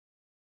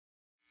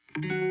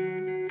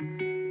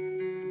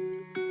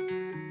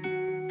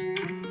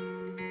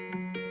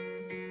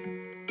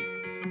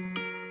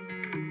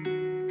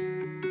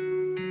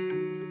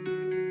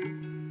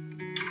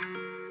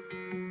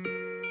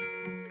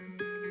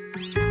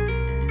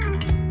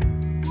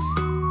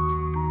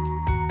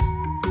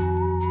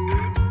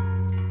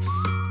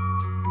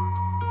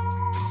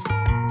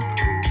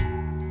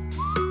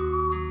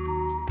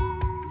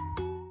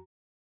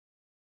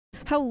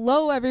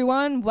Hello,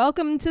 everyone.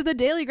 Welcome to the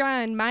Daily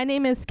Grind. My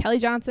name is Kelly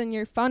Johnson,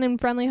 your fun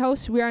and friendly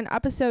host. We are on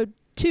episode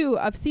 2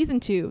 of season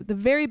 2, the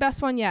very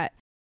best one yet.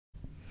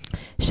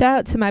 Shout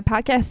out to my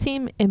podcast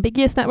team,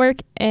 Ambiguous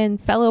Network,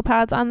 and fellow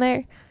pods on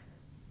there.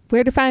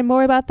 Where to find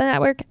more about the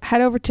network,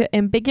 head over to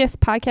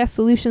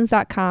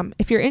ambiguouspodcastsolutions.com.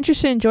 If you're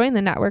interested in joining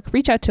the network,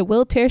 reach out to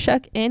Will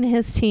Tershuk and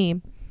his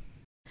team.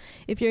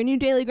 If you're a new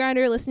Daily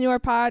Grinder, listen to our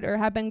pod, or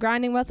have been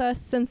grinding with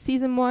us since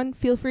season 1,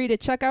 feel free to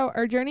check out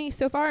our journey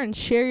so far and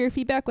share your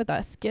feedback with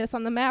us. Get us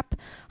on the map,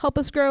 help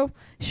us grow,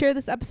 share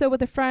this episode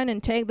with a friend,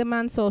 and tag them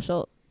on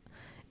social.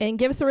 And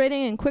give us a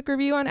rating and quick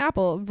review on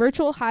Apple.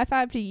 Virtual high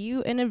five to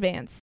you in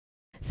advance.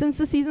 Since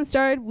the season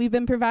started, we've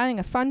been providing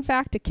a fun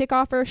fact to kick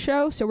off our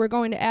show, so we're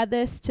going to add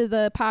this to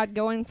the pod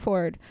going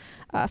forward.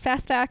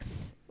 Fast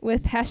facts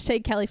with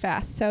hashtag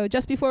KellyFast. So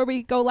just before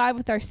we go live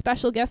with our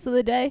special guest of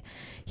the day,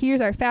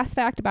 here's our fast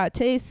fact about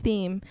today's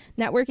theme,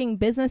 networking,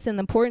 business, and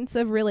the importance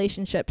of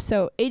relationships.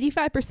 So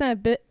 85%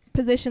 of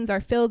positions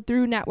are filled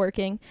through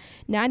networking.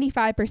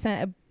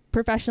 95% of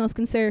professionals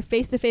consider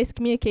face-to-face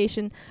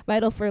communication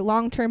vital for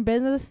long-term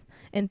business,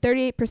 and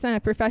 38%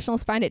 of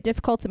professionals find it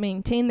difficult to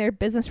maintain their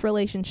business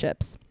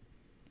relationships.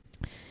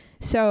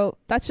 So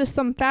that's just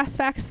some fast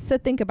facts to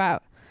think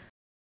about.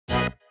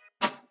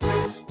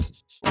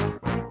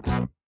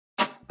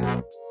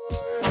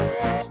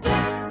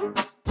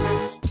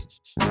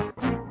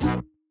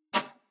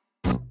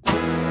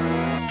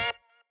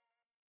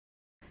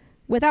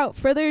 Without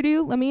further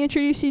ado, let me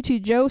introduce you to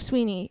Joe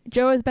Sweeney.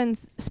 Joe has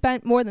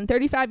spent more than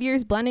 35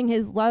 years blending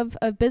his love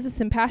of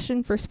business and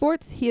passion for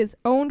sports. He has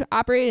owned,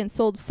 operated, and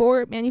sold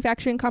 4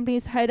 manufacturing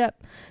companies, headed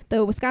up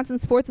the Wisconsin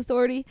Sports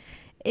Authority,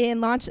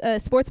 and launched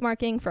a sports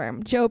marketing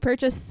firm. Joe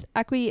purchased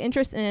equity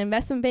interest in an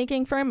investment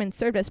banking firm and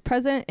served as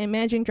president and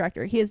managing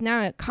director. He is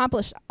now an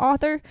accomplished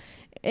author,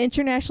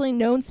 internationally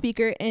known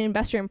speaker, and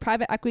investor in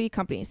private equity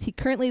companies. He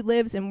currently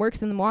lives and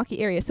works in the Milwaukee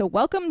area. So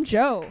welcome,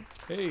 Joe.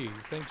 Hey,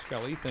 thanks,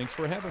 Kelly. Thanks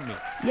for having me.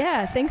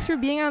 Yeah, thanks for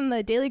being on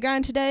the Daily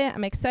Grind today.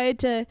 I'm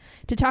excited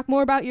to talk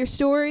more about your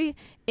story.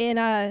 And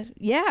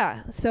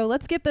so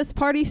let's get this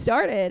party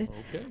started.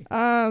 Okay.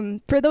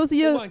 For those of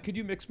you... Hold on, could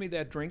you mix me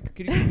that drink?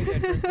 Could you give me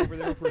that drink over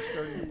there for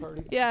starting the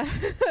party? Yeah.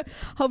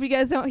 Hope you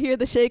guys don't hear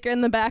the shaker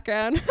in the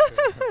background.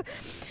 Okay.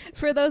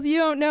 For those of you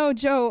who don't know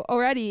Joe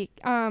already,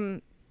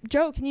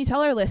 Joe, can you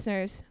tell our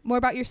listeners more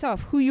about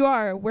yourself, who you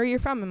are, where you're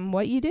from, and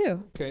what you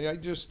do? Okay, I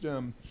just,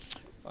 I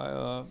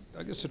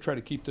guess I'll try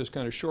to keep this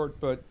kind of short,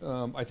 but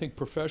I think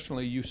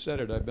professionally, you said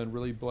it, I've been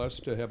really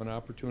blessed to have an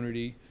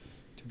opportunity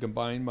to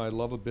combine my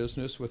love of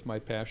business with my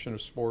passion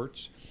of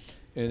sports.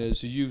 And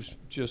as you've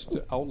just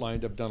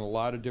outlined, I've done a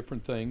lot of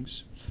different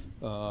things.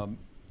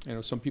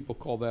 Some people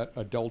call that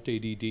adult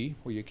ADD,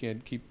 where you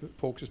can't keep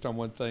focused on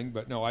one thing.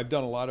 But no, I've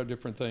done a lot of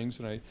different things,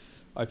 and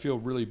I feel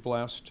really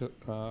blessed to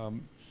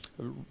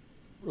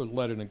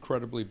led an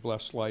incredibly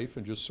blessed life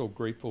and just so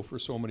grateful for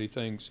so many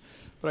things.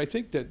 But I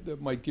think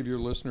that might give your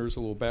listeners a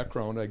little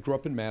background. I grew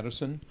up in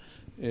Madison,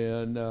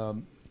 and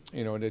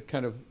and it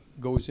kind of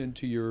goes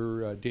into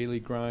your daily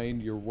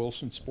grind, your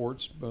Wilson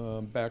sports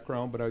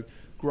background. But I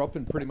grew up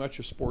in pretty much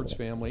a sports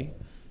family.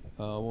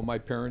 When my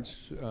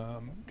parents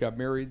got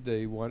married,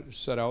 they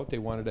set out. They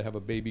wanted to have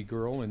a baby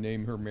girl and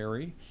name her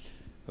Mary.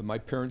 My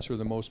parents were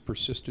the most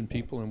persistent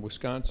people in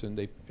Wisconsin.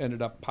 They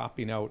ended up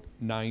popping out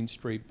 9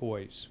 straight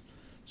boys.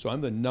 So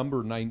I'm the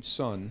number 9th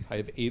son. I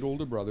have 8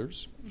 older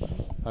brothers.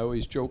 I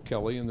always joke,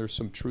 Kelly, and there's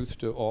some truth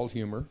to all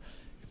humor.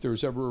 If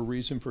there's ever a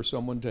reason for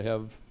someone to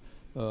have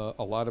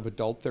a lot of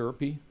adult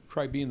therapy,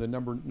 try being the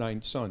number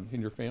 9th son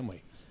in your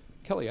family.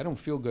 Kelly, I don't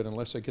feel good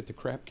unless I get the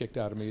crap kicked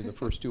out of me the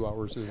first 2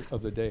 hours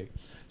of the day.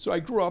 So I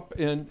grew up,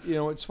 and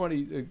it's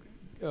funny.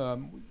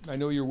 I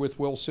know you're with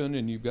Wilson,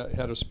 and you've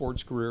had a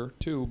sports career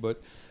too,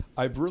 but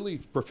I've really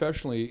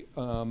professionally,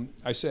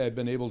 I say I've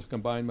been able to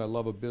combine my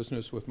love of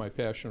business with my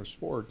passion of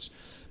sports,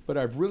 but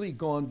I've really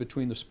gone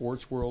between the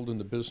sports world and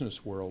the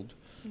business world,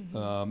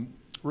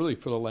 really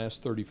for the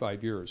last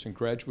 35 years. In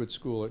graduate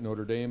school at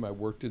Notre Dame, I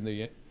worked in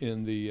the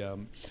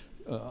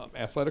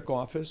athletic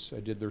office. I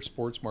did their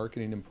sports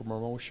marketing and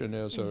promotion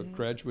as a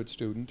graduate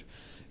student.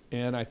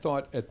 And I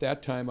thought at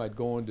that time I'd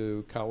go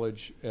into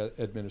college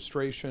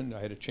administration. I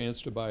had a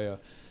chance to buy a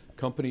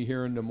company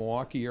here in the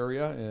Milwaukee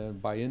area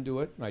and buy into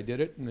it, and I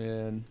did it.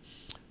 And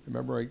I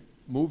remember I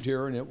moved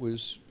here, and it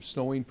was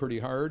snowing pretty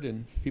hard,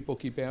 and people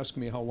keep asking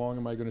me how long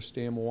am I going to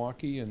stay in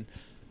Milwaukee, and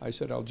I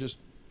said I'll just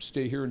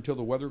stay here until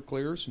the weather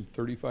clears, and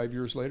 35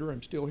 years later,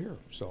 I'm still here.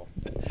 So,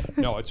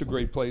 no, it's a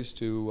great place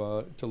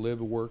to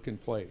live, work, and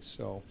play.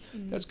 So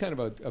that's kind of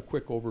a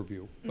quick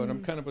overview. But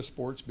I'm kind of a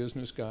sports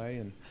business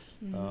guy, and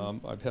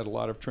I've had a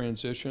lot of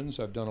transitions.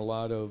 I've done a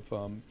lot of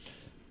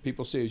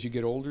people say as you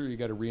get older, you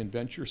got to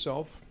reinvent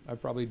yourself.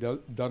 I've probably done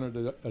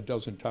it a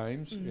dozen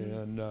times.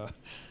 And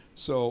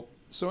so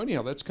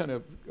anyhow, that's kind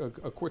of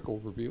a quick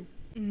overview.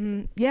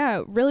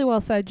 Yeah, really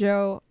well said,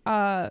 Joe.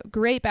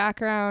 Great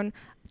background.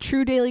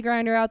 True daily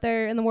grinder out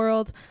there in the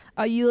world.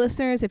 You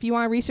listeners, if you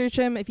want to research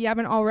him, if you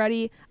haven't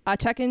already,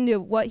 check into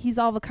what he's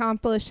all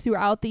accomplished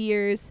throughout the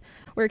years.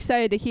 We're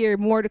excited to hear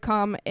more to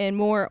come and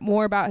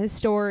more about his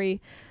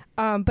story.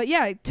 But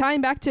yeah,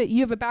 tying back to,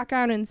 you have a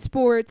background in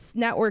sports,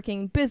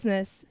 networking,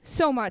 business,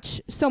 so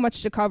much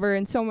to cover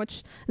and so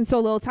much in so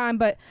little time.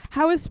 But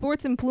how has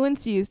sports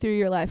influenced you through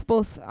your life,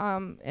 both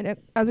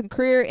as a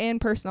career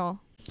and personal?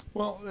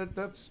 Well,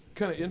 that's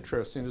kind of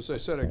interesting. As I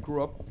said, I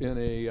grew up in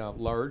a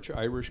large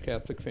Irish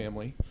Catholic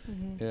family.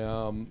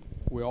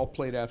 We all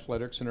played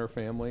athletics in our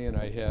family, and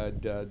I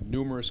had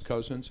numerous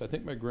cousins. I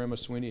think my grandma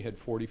Sweeney had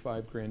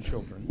 45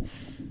 grandchildren.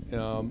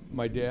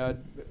 My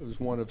dad was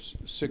one of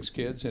 6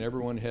 kids, and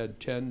everyone had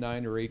 10,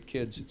 9, or 8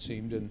 kids, it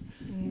seemed,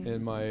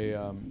 and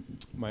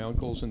my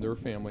uncles and their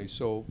families.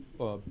 So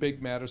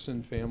big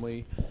Madison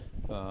family.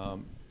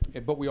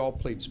 But we all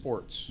played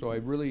sports. So I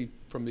really,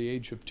 from the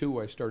age of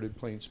 2, I started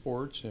playing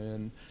sports,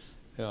 and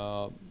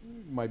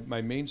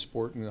my main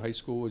sport in high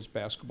school was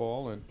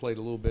basketball, and played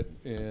a little bit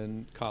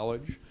in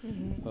college.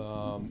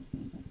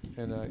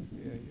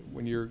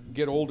 When you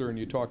get older and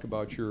you talk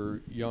about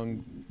your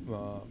young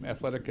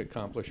athletic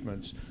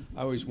accomplishments,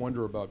 I always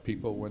wonder about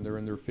people when they're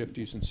in their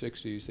 50s and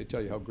 60s. They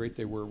tell you how great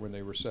they were when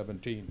they were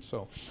 17.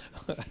 So,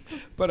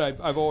 but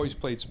I've always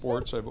played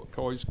sports. I've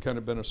always kind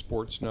of been a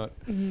sports nut.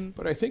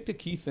 But I think the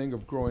key thing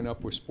of growing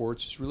up with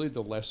sports is really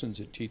the lessons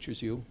it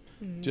teaches you.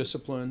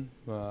 Discipline.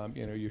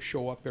 You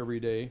show up every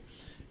day.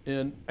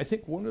 And I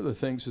think one of the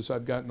things as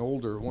I've gotten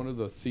older, one of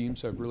the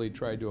themes I've really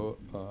tried to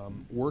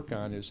work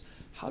on is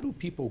how do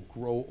people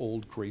grow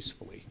old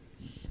gracefully?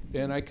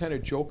 And I kind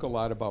of joke a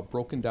lot about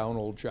broken down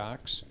old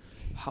jocks.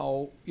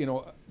 How,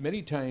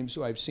 many times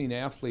I've seen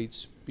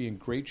athletes be in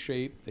great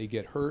shape, they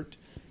get hurt,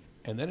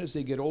 and then as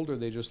they get older,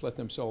 they just let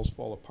themselves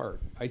fall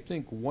apart. I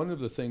think one of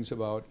the things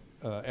about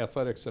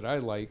athletics that I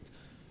liked,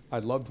 I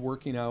loved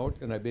working out,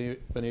 and I've been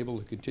able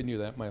to continue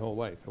that my whole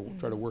life. I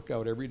try to work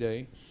out every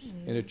day,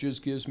 and it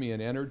just gives me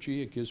an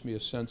energy. It gives me a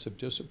sense of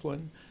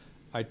discipline.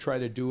 I try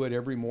to do it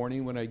every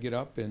morning when I get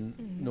up, and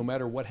no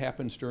matter what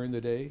happens during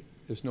the day,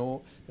 as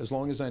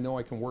long as I know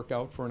I can work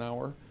out for an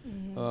hour,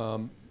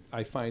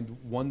 I find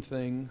one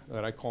thing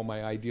that I call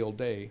my ideal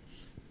day,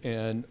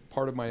 and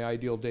part of my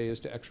ideal day is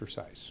to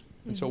exercise.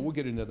 And so we'll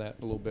get into that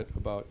a little bit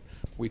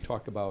we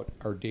talk about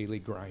our daily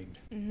grind.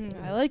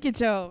 I like it,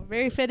 Joe.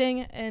 Very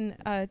fitting, and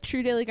a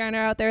true daily grinder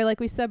out there. Like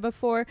we said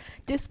before,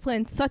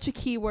 discipline, such a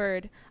key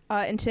word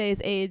in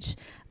today's age.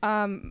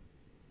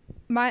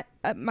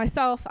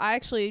 Myself, I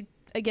actually,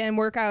 again,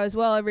 work out as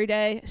well every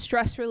day.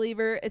 Stress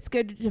reliever. It's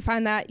good to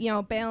find that,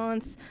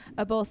 balance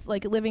of both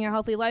like living a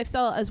healthy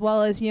lifestyle as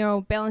well as,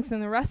 balancing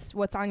the rest,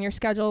 what's on your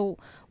schedule,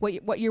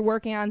 what you're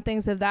working on,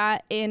 things of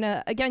that.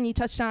 And again, you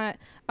touched on it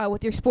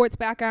with your sports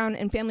background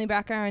and family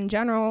background in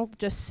general,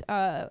 just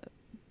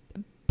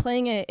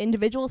playing an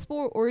individual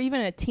sport or even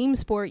a team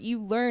sport,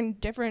 you learn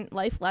different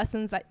life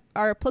lessons that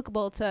are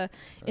applicable to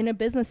in a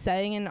business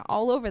setting and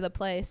all over the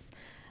place,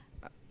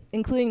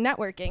 including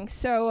networking.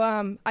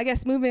 So I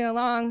guess moving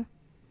along,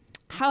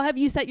 how have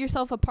you set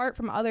yourself apart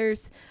from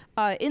others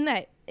in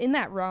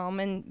that realm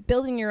and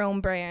building your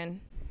own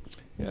brand?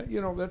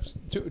 Yeah, that's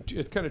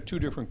it's kind of 2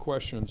 different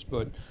questions,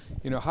 but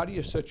how do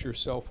you set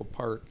yourself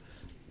apart?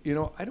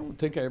 I don't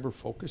think I ever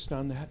focused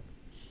on that.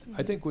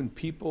 I think when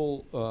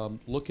people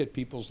look at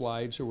people's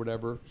lives or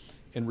whatever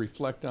and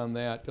reflect on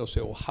that, they'll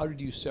say, well, how did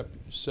you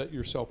set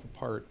yourself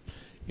apart?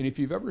 And if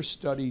you've ever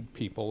studied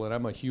people, and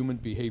I'm a human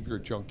behavior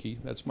junkie,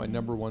 that's my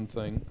number one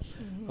thing.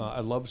 I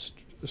love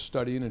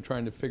studying and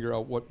trying to figure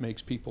out what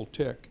makes people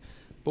tick.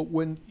 But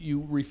when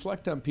you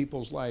reflect on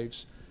people's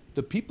lives,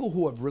 the people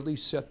who have really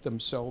set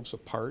themselves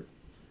apart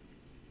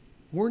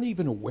weren't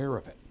even aware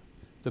of it.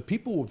 The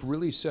people who have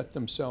really set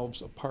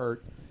themselves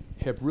apart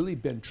have really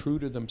been true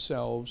to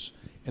themselves,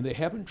 and they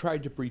haven't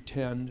tried to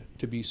pretend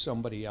to be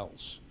somebody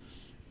else.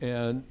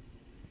 And,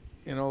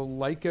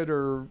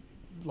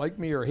 like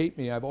me or hate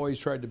me, I've always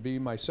tried to be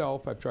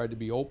myself. I've tried to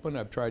be open.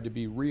 I've tried to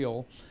be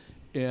real.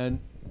 And,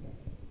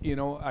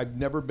 I've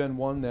never been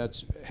one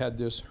that's had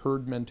this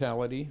herd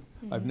mentality.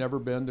 I've never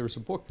been. There's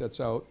a book that's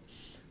out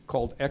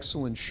called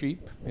Excellent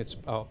Sheep. It's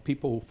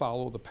people who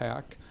follow the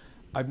pack.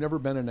 I've never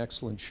been an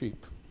excellent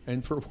sheep.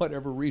 And for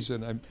whatever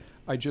reason,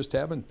 I just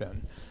haven't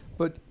been.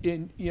 But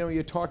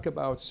you talk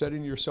about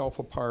setting yourself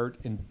apart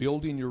and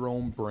building your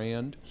own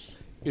brand.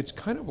 It's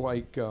kind of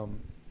like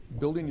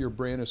building your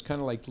brand is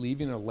kind of like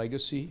leaving a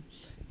legacy.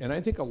 And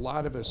I think a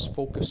lot of us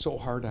focus so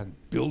hard on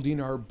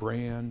building our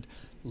brand,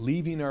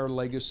 leaving our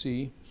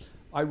legacy.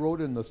 I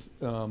wrote in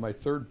my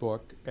third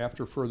book,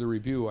 After Further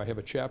Review, I have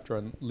a chapter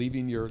on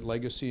leaving your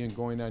legacy and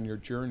going on your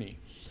journey.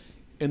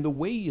 And the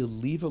way you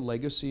leave a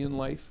legacy in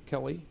life,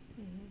 Kelly,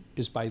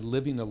 is by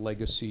living a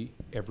legacy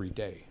every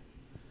day.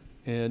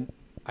 And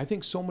I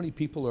think so many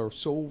people are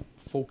so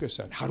focused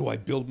on how do I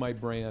build my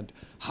brand?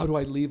 How do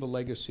I leave a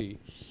legacy?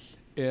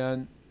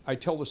 And I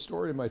tell the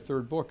story in my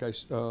third book.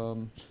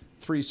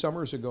 3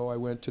 summers ago, I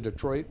went to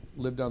Detroit,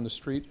 lived on the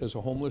street as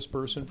a homeless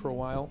person for a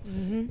while,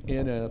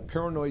 and a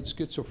paranoid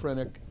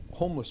schizophrenic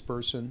homeless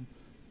person,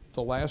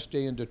 the last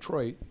day in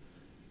Detroit,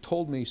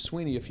 told me,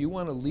 Sweeney, if you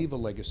want to leave a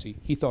legacy,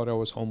 he thought I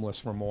was homeless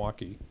from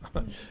Milwaukee.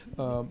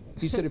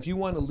 He said, if you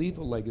want to leave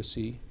a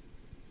legacy,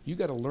 you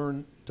got to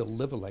learn to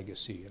live a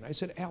legacy. And I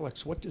said,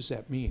 Alex, what does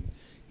that mean?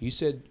 He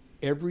said,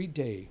 every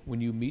day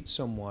when you meet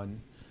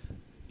someone,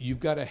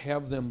 you've got to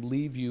have them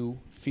leave you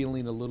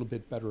feeling a little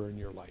bit better in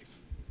your life.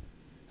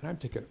 And I'm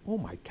thinking, oh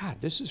my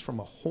God, this is from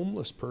a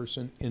homeless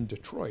person in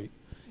Detroit.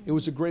 It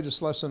was the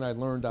greatest lesson I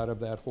learned out of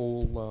that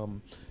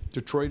whole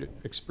Detroit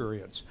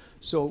experience.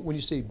 So when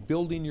you say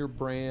building your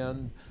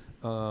brand,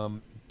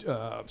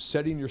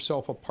 setting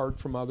yourself apart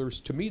from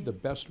others, to me the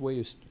best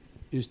way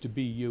is to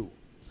be you.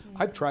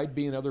 I've tried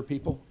being other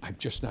people. I'm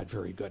just not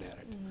very good at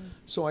it.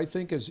 So I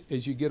think as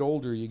you get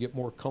older, you get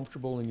more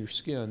comfortable in your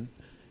skin.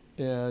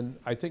 And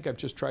I think I've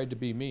just tried to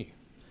be me.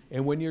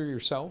 And when you're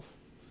yourself,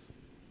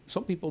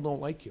 some people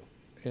don't like you.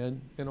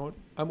 And, you know,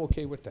 I'm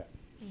okay with that.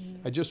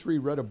 I just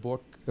reread a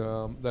book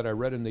that I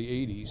read in the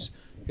 80s.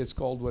 It's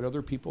called What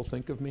Other People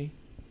Think of Me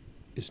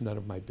Is None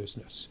of My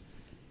Business.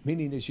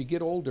 Meaning as you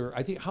get older,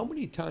 I think, how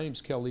many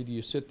times, Kelly, do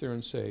you sit there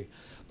and say,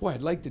 boy,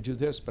 I'd like to do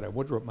this, but I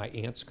wonder what my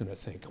aunt's going to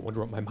think. I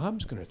wonder what my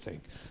mom's going to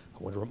think.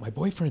 I wonder what my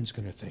boyfriend's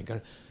going to think.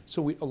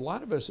 So a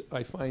lot of us,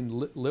 I find,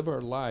 live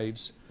our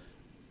lives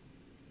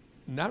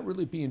not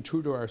really being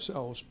true to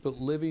ourselves, but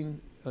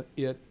living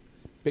it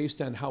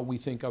based on how we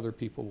think other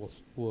people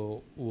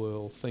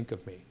will think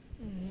of me.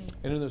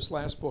 And in this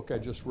last book I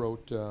just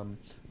wrote,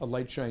 A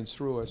Light Shines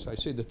Through Us, I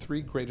say the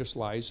 3 greatest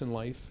lies in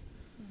life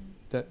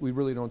that we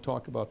really don't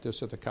talk about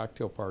this at the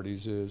cocktail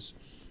parties is,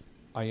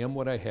 I am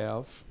what I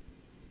have,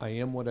 I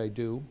am what I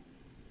do,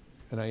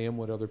 and I am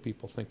what other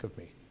people think of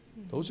me.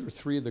 Those are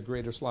 3 of the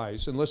greatest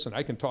lies. And listen,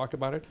 I can talk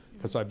about it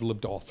because I've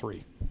lived all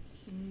 3.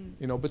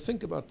 You know, but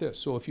think about this.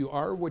 So if you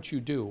are what you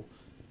do,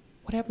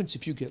 what happens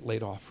if you get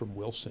laid off from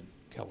Wilson,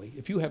 Kelly?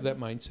 If you have that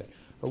mindset.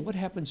 Or what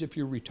happens if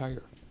you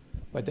retire?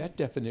 By that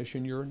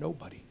definition, you're a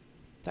nobody.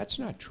 That's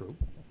not true.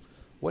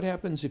 What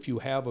happens if you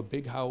have a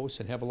big house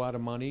and have a lot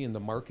of money and the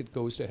market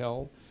goes to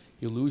hell?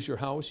 You lose your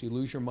house, you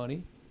lose your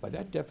money. By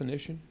that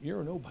definition,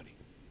 you're a nobody.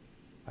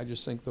 I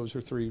just think those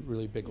are 3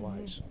 really big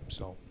lies.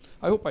 So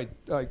I hope I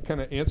kind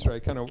of answered. I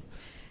kind of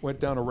went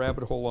down a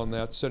rabbit hole on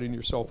that, setting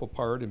yourself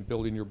apart and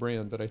building your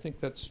brand. But I think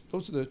those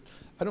are the,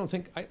 I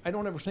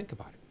don't ever think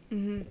about it.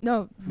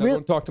 No, I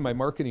don't talk to my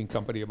marketing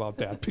company about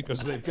that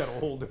because they've got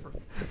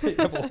they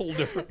have a whole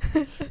different.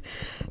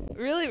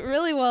 Really,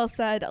 really well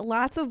said.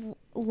 Lots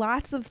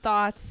of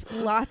thoughts,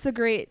 lots of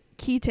great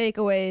key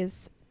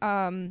takeaways.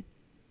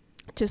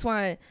 Just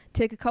want to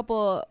take a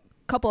couple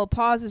of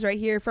pauses right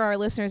here for our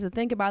listeners to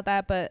think about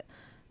that, but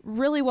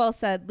really well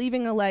said.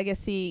 Leaving a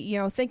legacy, you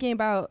know, thinking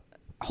about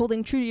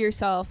holding true to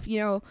yourself, you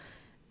know,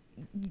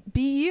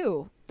 be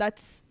you.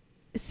 That's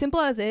as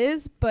simple as it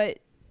is, but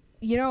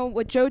you know,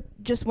 what Joe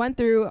just went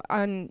through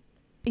on,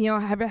 you know,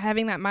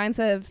 having that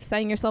mindset of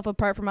setting yourself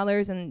apart from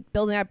others and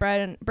building that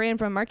brand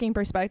from a marketing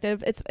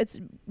perspective, it's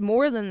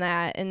more than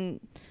that. And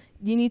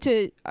you need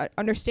to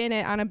understand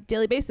it on a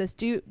daily basis.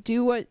 Do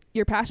what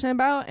you're passionate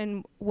about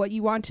and what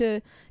you want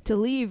to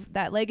leave,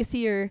 that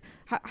legacy, or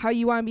how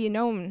you want to be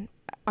known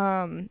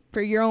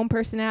for your own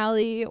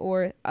personality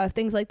or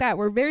things like that.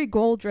 We're very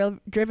goal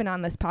driven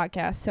on this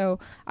podcast. So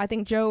I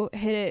think Joe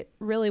hit it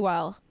really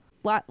well.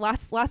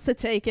 Lots to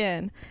take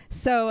in.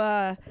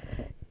 So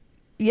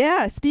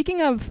yeah,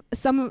 speaking of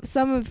some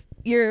of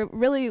your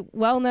really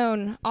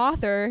well-known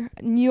author,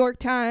 New York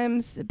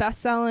Times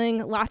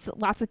best-selling, lots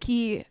of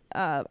key,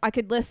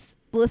 the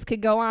list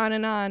could go on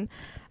and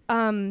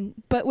on.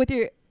 But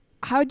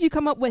how did you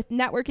come up with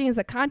networking as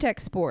a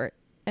contact sport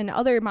and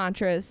other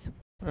mantras?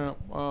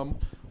 Well,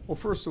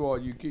 first of all,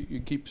 you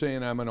keep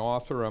saying I'm an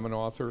author. Or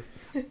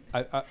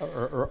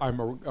I'm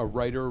a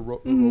writer,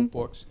 wrote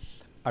books.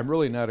 I'm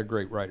really not a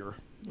great writer,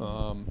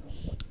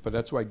 but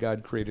that's why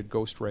God created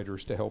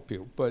ghostwriters to help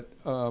you. But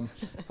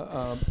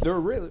there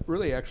are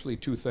really actually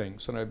 2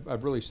 things, and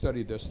I've really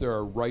studied this. There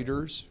are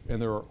writers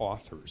and there are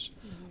authors.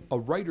 A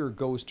writer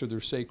goes to their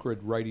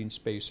sacred writing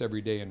space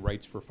every day and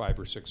writes for 5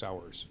 or 6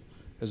 hours.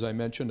 As I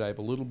mentioned, I have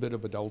a little bit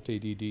of adult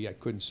ADD. I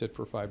couldn't sit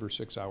for 5 or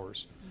 6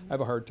 hours. I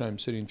have a hard time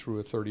sitting through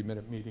a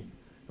 30-minute meeting,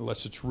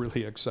 unless it's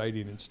really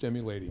exciting and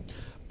stimulating.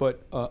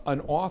 But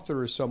an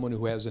author is someone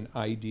who has an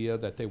idea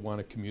that they want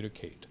to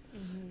communicate.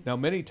 Now,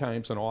 many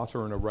times an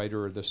author and a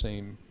writer are the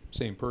same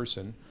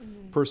person.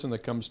 Person that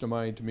comes to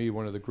mind to me,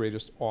 one of the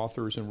greatest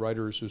authors and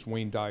writers, is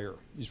Wayne Dyer.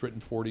 He's written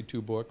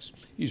 42 books.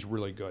 He's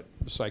really good.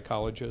 A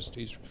psychologist.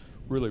 He's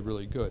really,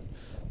 really good.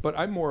 But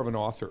I'm more of an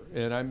author,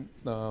 and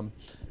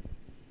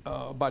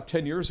about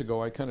 10 years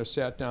ago, I kind of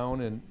sat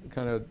down and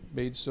kind of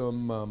made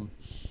some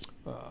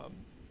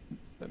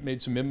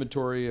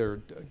inventory,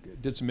 or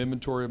did some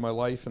inventory of my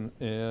life,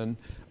 and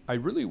I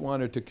really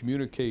wanted to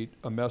communicate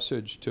a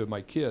message to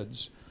my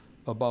kids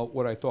about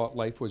what I thought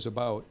life was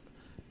about.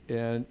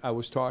 And I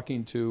was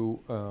talking to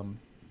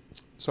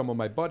some of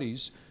my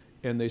buddies,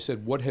 and they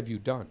said, "What have you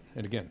done?"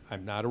 And again,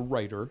 I'm not a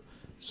writer.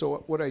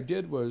 So what I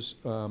did was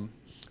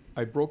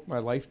I broke my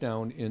life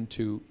down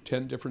into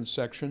 10 different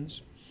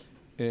sections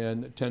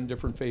and 10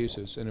 different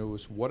phases. And it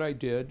was what I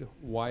did,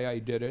 why I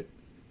did it,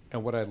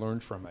 and what I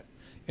learned from it.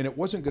 And it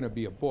wasn't going to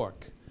be a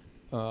book.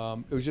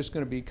 It was just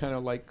going to be kind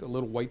of like a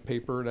little white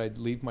paper, and I'd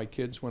leave my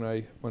kids when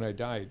I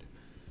died.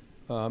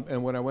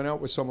 And when I went out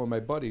with some of my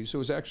buddies, it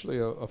was actually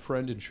a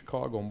friend in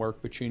Chicago,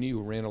 Mark Pacini,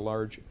 who ran a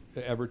large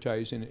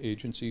advertising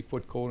agency,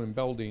 Foot, Coat, and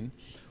Belding,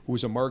 who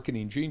was a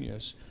marketing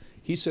genius.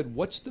 He said,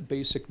 "What's the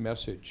basic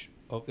message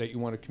that you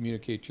want to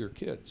communicate to your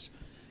kids?"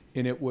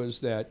 And it was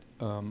that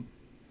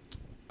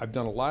I've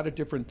done a lot of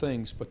different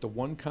things, but the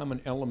one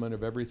common element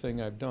of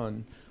everything I've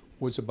done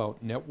was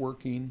about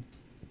networking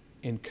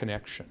and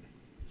connection.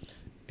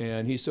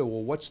 And he said,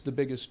 "Well, what's the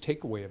biggest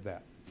takeaway of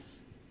that?"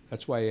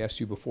 That's why I asked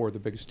you before,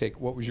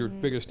 what was your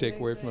biggest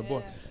takeaway from the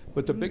book?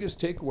 But the biggest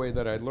takeaway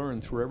that I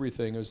learned through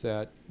everything is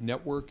that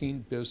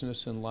networking,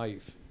 business, and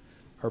life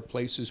are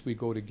places we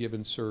go to give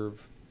and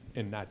serve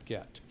and not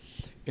get.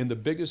 And the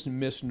biggest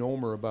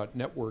misnomer about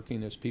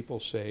networking is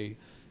people say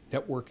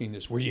networking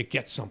is where you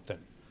get something.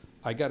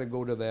 I got to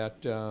go to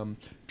that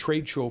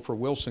trade show for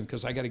Wilson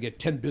because I got to get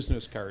 10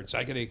 business cards.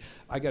 I got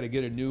to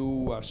get a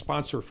new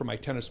sponsor for my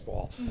tennis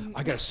ball.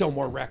 I got to sell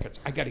more rackets.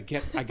 I got to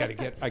get.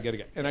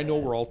 And I know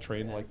we're all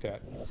trained like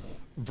that.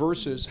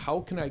 Versus,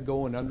 how can I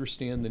go and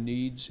understand the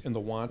needs and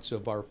the wants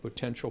of our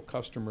potential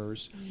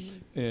customers?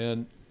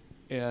 And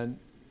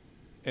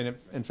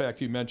in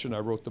fact, you mentioned I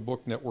wrote the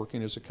book,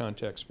 Networking is a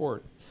Contact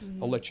Sport.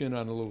 I'll let you in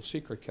on a little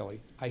secret,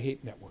 Kelly. I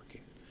hate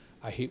networking.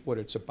 I hate what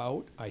it's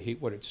about. I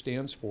hate what it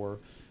stands for.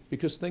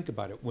 Because think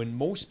about it, when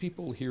most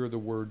people hear the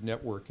word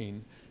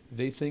networking,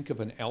 they think of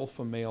an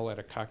alpha male at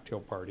a cocktail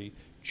party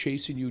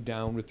chasing you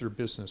down with their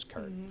business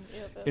card.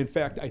 Yep. In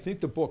fact, I think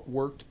the book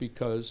worked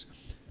because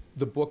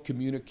the book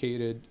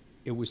communicated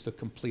it was the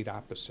complete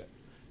opposite.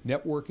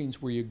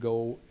 Networking's where you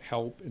go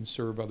help and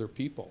serve other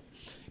people.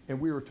 And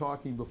we were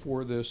talking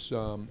before this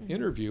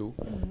interview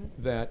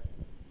that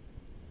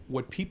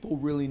what people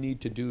really need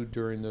to do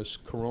during this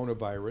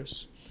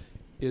coronavirus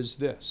is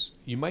this.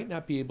 You might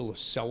not be able to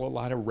sell a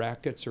lot of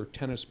rackets or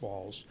tennis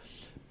balls,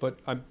 but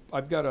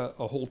I've got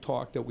a whole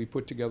talk that we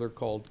put together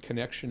called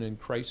Connection in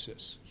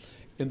Crisis.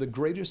 And the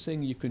greatest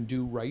thing you can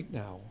do right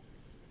now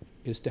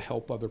is to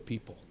help other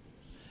people.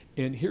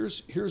 And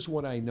here's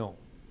what I know,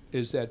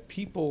 is that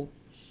people,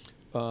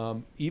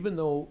 even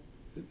though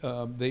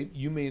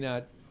you may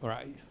not, or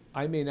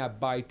I may not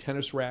buy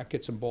tennis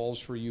rackets and balls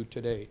for you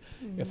today,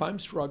 if I'm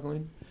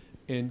struggling,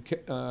 and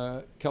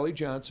Kelly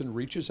Johnson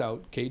reaches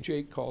out,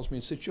 KJ calls me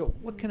and says, "Joe,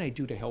 what can I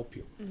do to help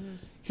you?"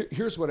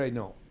 Here's what I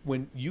know.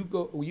 When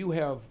you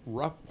have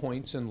rough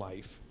points in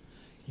life,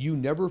 you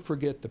never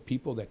forget the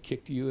people that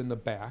kicked you in the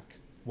back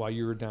while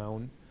you were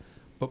down.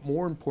 But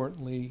more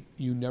importantly,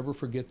 you never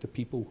forget the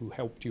people who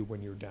helped you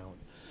when you're down.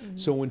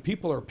 So when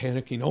people are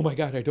panicking, "Oh my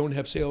God, I don't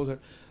have sales,"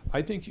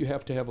 I think you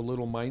have to have a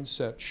little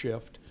mindset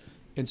shift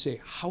and say,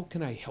 how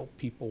can I help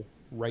people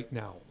right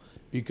now?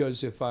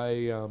 Because if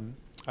I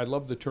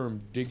love the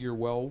term dig your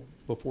well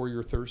before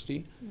you're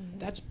thirsty.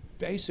 That's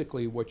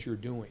basically what you're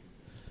doing.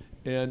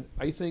 And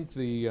I think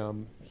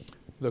the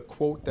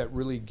quote that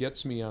really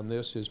gets me on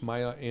this is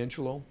Maya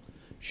Angelou.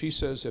 She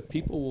says that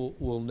people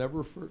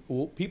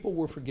people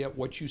will forget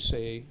what you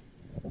say,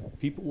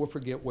 people will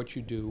forget what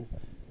you do,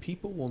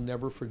 people will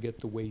never forget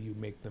the way you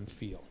make them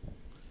feel.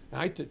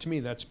 To me,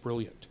 that's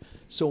brilliant.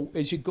 So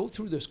as you go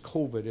through this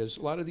COVID, as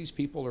a lot of these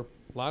people are,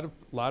 a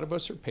lot of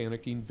us are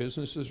panicking,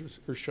 businesses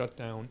are shut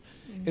down,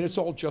 and it's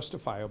all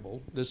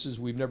justifiable.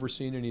 We've never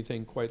seen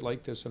anything quite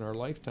like this in our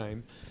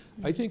lifetime.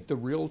 I think the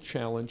real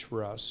challenge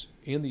for us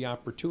and the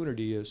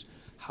opportunity is,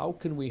 how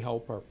can we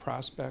help our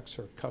prospects,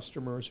 our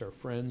customers, our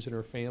friends, and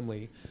our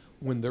family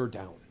when they're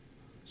down?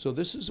 So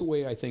this is a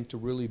way, I think, to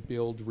really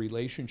build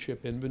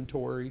relationship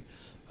inventory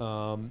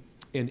and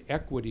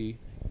equity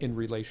in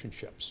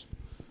relationships.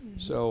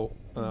 So,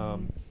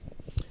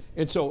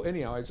 and so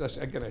anyhow,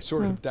 I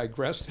sort of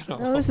digressed.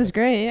 No, this is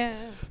great, yeah.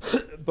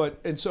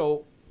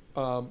 So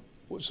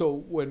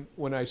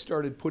when I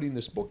started putting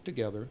this book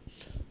together,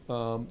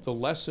 the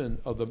lesson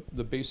of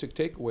the basic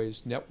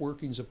takeaways: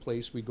 networking is a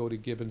place we go to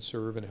give and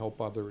serve and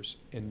help others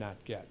and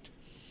not get.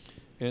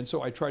 And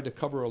so I tried to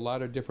cover a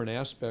lot of different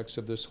aspects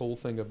of this whole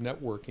thing of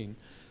networking.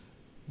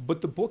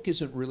 But the book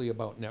isn't really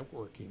about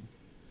networking.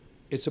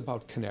 It's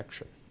about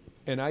connection.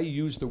 And I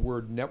use the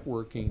word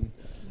networking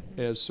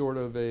as sort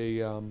of a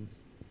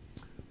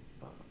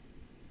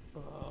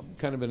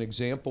kind of an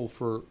example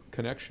for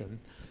connection.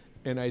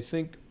 And I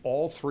think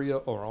all four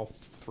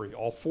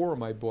of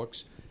my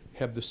books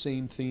have the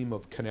same theme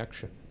of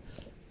connection.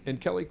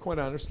 And Kelly, quite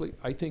honestly,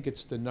 I think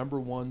it's the number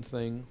one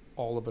thing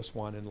all of us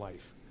want in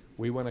life.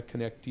 We want to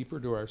connect deeper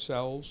to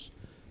ourselves,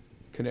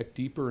 connect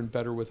deeper and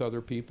better with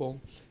other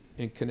people,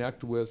 and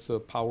connect with a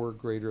power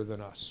greater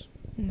than us.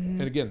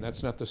 And again,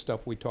 that's not the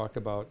stuff we talk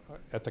about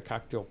at the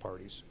cocktail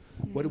parties.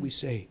 What do we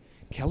say?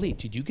 Kelly,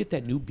 did you get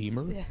that new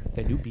Beamer,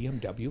 that new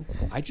BMW?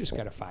 I just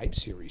got a 5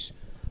 Series.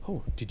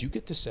 Oh, did you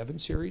get the 7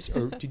 Series,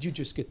 or did you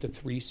just get the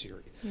 3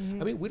 Series?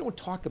 I mean, we don't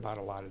talk about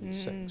a lot of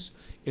these things,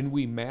 and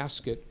we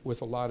mask it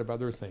with a lot of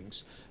other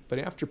things. But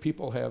after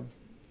people have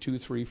 2,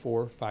 3,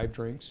 4, 5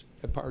 drinks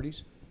at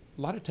parties,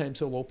 a lot of times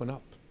they'll open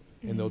up,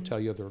 and they'll tell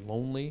you they're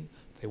lonely,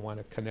 they want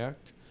to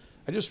connect.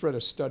 I just read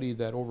a study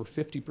that over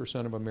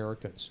 50% of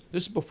Americans,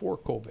 this is before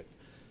COVID,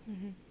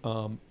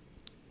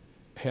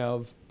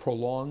 have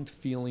prolonged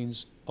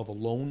feelings of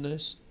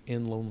aloneness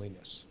and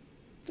loneliness.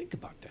 Think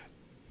about that.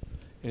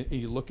 And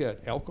you look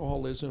at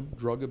alcoholism,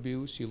 drug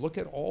abuse, you look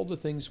at all the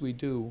things we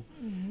do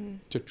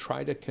to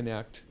try to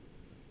connect.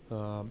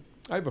 I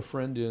have a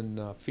friend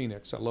in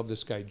Phoenix. I love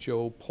this guy.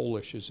 Joe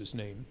Polish is his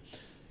name.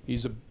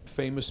 He's a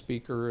famous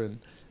speaker,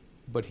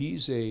 but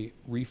he's a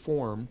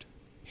reformed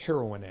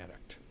heroin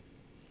addict.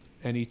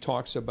 And he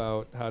talks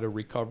about how to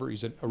recover.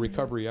 He's a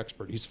recovery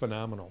expert. He's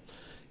phenomenal.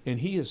 And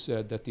he has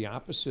said that the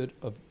opposite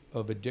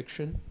of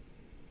addiction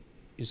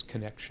is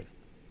connection.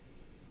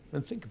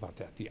 And think about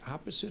that. The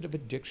opposite of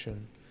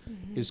addiction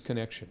is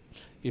connection.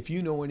 If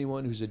you know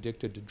anyone who's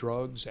addicted to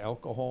drugs,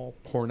 alcohol,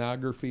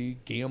 pornography,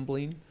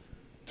 gambling,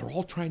 they're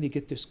all trying to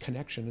get this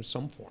connection in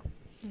some form.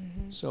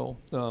 So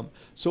the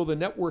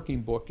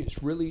networking book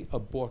is really a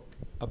book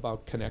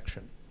about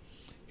connection.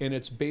 And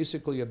it's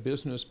basically a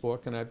business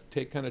book, and I've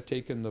kind of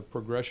taken the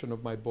progression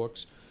of my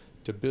books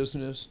to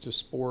business, to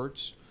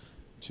sports,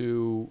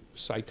 to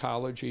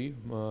psychology,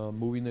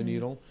 moving the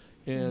needle.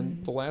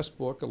 And the last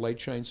book, A Light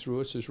Shines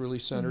Through Us, is really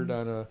centered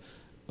on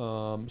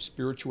a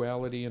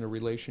spirituality and a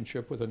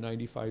relationship with a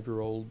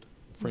 95-year-old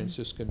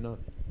Franciscan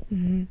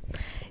nun.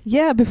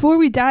 Yeah, before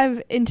we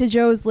dive into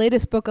Joe's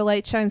latest book, A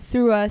Light Shines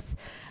Through Us,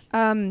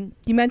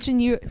 you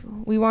mentioned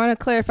we want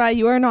to clarify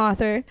you are an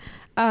author.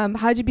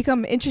 How did you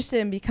become interested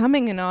in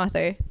becoming an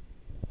author?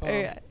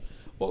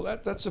 Well,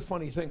 that's a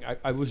funny thing.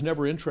 I was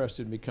never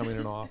interested in becoming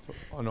an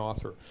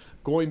author.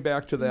 Going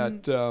back to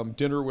that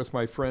dinner with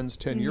my friends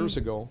 10 years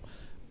ago,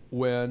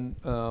 when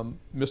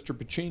Mr.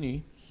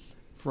 Pacini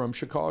from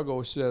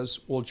Chicago says,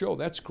 well, Joe,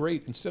 that's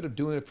great. Instead of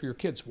doing it for your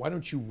kids, why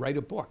don't you write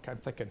a book? I'm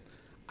thinking,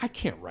 I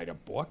can't write a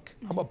book.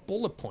 I'm a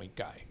bullet point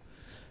guy.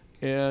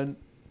 And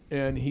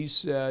he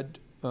said,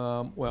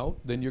 well,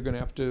 then you're going to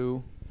have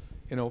to,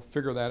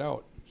 figure that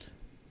out.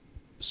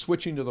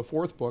 Switching to the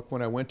fourth book,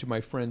 when I went to my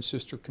friend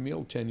Sister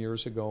Camille 10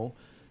 years ago,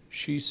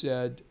 she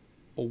said,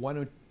 well, why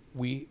don't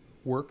we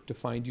work to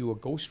find you a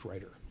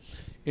ghostwriter?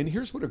 And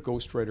here's what a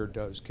ghostwriter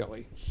does,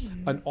 Kelly.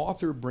 An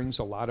author brings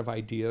a lot of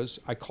ideas.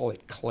 I call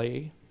it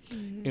clay.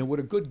 And what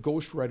a good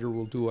ghostwriter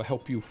will do will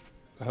help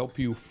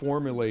you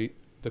formulate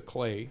the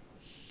clay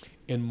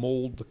and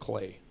mold the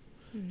clay.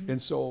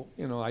 And so,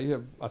 I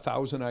have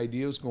 1,000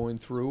 ideas going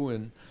through,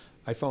 and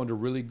I found a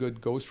really good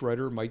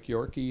ghostwriter, Mike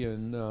Yorkie,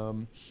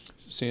 in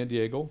San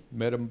Diego.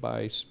 Met him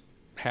by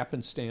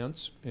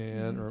happenstance,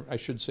 or I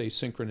should say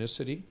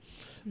synchronicity.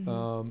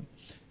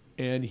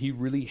 And he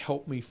really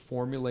helped me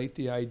formulate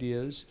the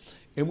ideas.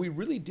 And we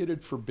really did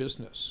it for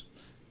business.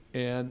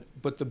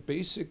 But the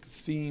basic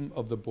theme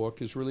of the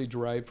book is really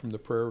derived from the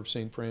prayer of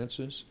St.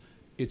 Francis.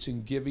 It's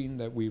in giving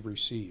that we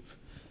receive.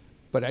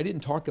 But I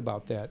didn't talk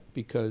about that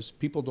because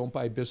people don't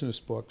buy business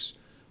books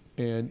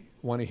and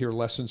want to hear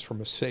lessons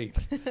from a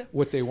saint.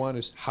 What they want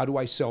is, how do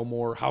I sell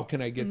more? How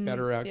can I get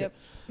better at it?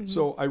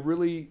 So I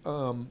really,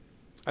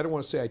 I don't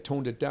want to say I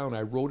toned it down.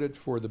 I wrote it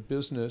for the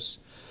business,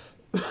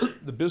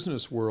 the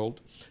business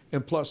world.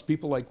 And plus,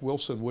 people like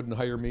Wilson wouldn't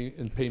hire me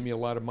and pay me a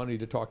lot of money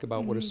to talk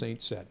about what a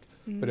saint said.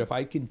 But if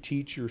I can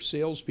teach your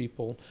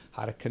salespeople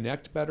how to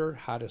connect better,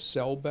 how to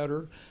sell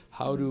better,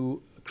 how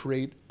to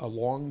create a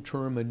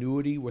long-term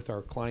annuity with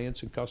our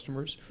clients and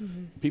customers,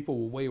 people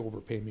will way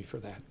overpay me for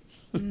that.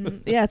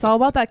 Yeah, it's all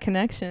about that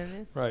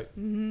connection. Right.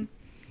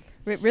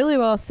 Really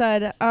well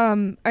said.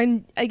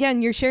 And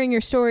again, you're sharing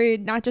your story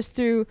not just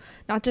through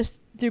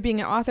being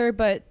an author,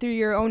 but through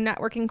your own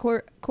networking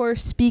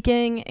course,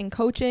 speaking and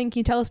coaching. Can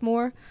you tell us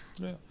more?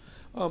 Yeah.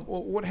 Well,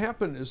 what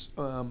happened is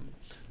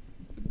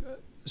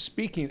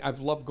speaking.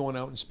 I've loved going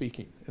out and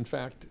speaking. In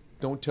fact,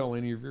 don't tell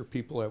any of your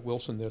people at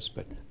Wilson this,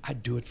 but I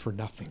do it for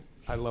nothing.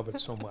 I love it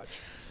so much.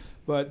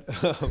 But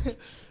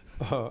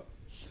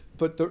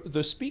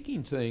the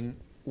speaking thing,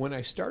 when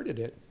I started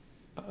it,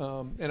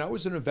 and I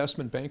was an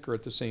investment banker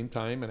at the same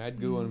time, and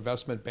I'd do an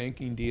investment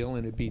banking deal,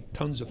 and it'd be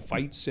tons of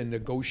fights and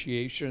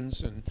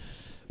negotiations, and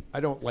I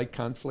don't like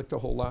conflict a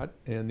whole lot,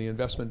 and the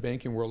investment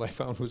banking world I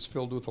found was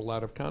filled with a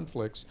lot of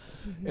conflicts.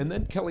 And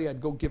then, Kelly, I'd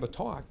go give a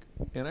talk,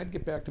 and I'd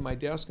get back to my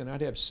desk, and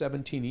I'd have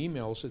 17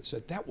 emails that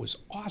said, that was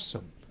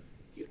awesome.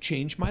 You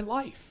changed my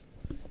life.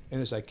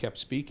 And as I kept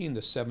speaking,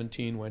 the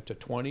 17 went to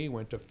 20,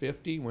 went to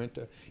 50, went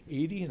to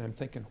 80, and I'm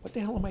thinking, what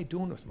the hell am I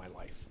doing with my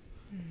life?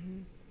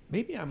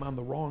 Maybe I'm on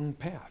the wrong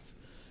path.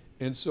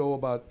 And so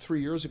about 3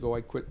 years ago,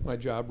 I quit my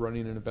job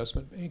running an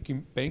investment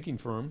banking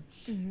firm,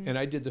 and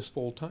I did this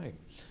full time.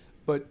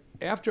 But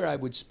after I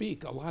would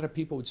speak, a lot of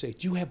people would say,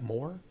 "Do you have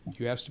more?"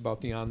 You asked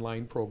about the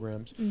online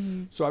programs.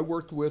 So I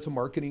worked with a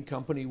marketing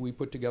company. We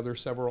put together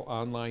several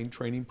online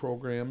training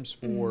programs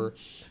for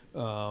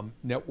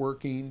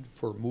networking,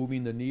 for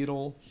moving the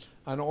needle,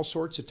 on all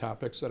sorts of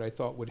topics that I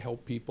thought would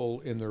help people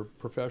in their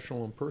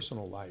professional and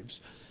personal lives.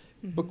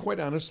 But quite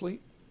honestly,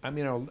 I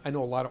mean, I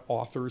know a lot of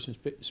authors and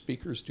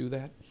speakers do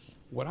that.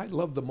 What I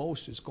love the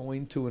most is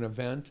going to an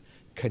event,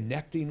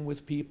 connecting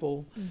with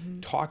people,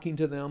 talking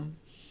to them.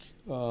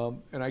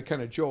 And I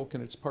kind of joke,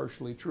 and it's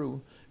partially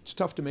true, it's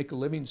tough to make a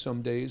living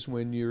some days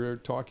when you're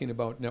talking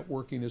about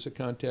networking as a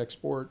contact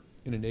sport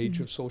in an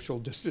age of social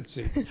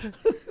distancing.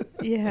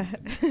 Yeah.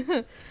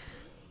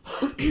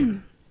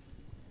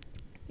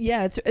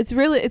 Yeah, it's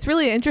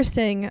really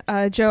interesting,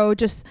 Joe.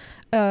 Just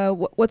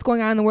what's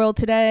going on in the world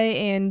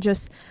today, and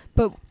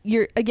but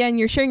you're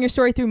sharing your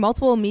story through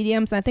multiple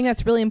mediums. And I think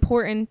that's really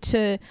important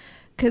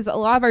because a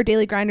lot of our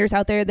daily grinders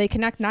out there, they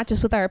connect not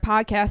just with our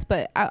podcast,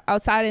 but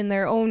outside in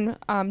their own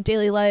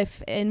daily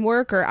life in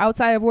work or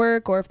outside of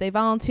work, or if they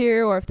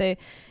volunteer, or if they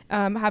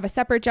have a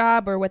separate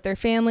job, or with their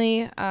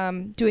family,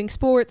 doing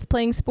sports,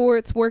 playing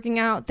sports, working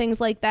out,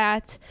 things like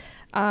that.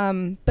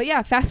 But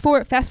yeah, fast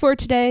forward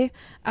today.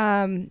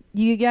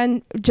 You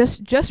again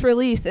just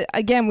released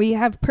again. We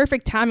have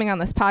perfect timing on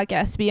this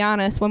podcast, to be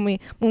honest. When we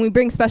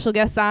bring special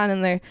guests on,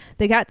 and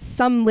they got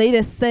some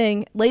latest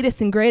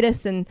and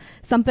greatest, and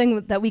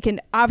something that we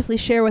can obviously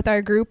share with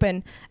our group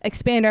and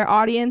expand our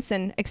audience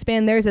and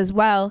expand theirs as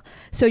well.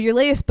 So your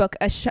latest book,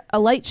 A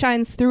Light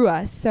Shines Through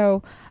Us.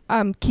 So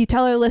can you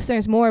tell our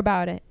listeners more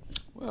about it?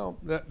 Well,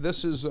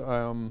 this is,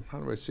 how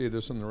do I say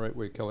this in the right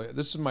way, Kelly?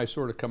 This is my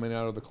sort of coming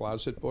out of the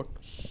closet book.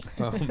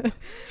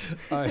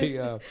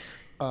 I've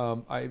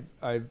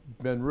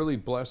been really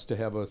blessed to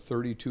have a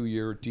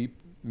 32-year deep,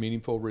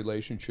 meaningful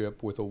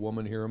relationship with a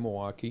woman here in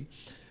Milwaukee.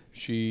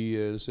 She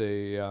is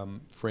a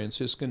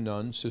Franciscan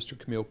nun, Sister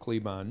Camille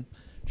Klebon.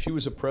 She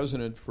was a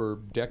president for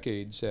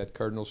decades at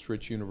Cardinal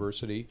Stritch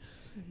University.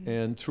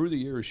 And through the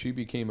years, she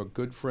became a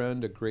good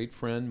friend, a great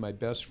friend, my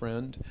best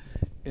friend.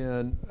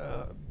 And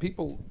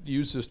people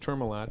use this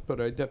term a lot,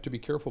 but I'd have to be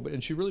careful.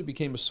 And she really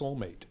became a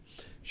soulmate.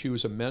 She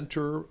was a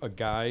mentor, a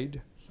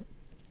guide,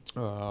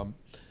 and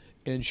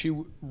she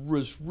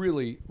was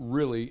really,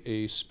 really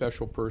a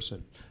special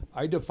person.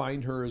 I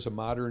define her as a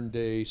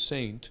modern-day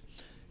saint,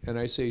 and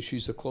I say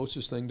she's the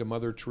closest thing to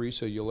Mother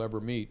Teresa you'll ever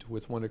meet,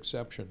 with one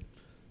exception.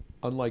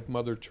 Unlike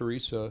Mother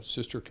Teresa,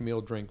 Sister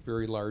Camille drank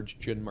very large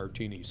gin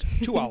martinis,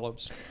 2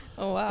 olives.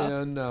 Oh,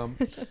 wow.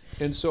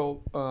 And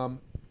so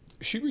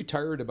she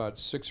retired about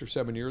 6 or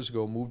 7 years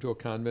ago, moved to a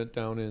convent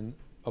down in,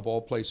 of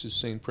all places,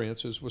 St.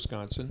 Francis,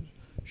 Wisconsin.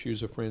 She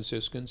was a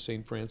Franciscan,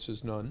 St.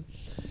 Francis nun.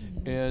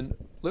 And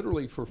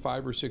literally for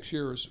 5 or 6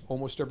 years,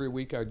 almost every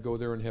week I'd go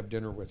there and have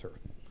dinner with her.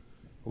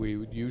 We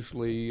would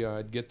usually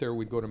get there,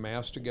 we'd go to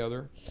Mass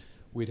together,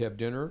 we'd have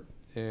dinner,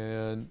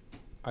 and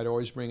I'd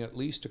always bring at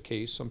least a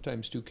case,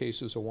 sometimes 2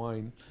 cases of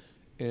wine,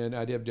 and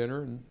I'd have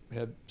dinner and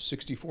have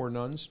 64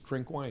 nuns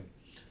drink wine.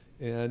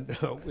 And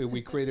we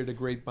created a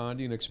great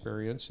bonding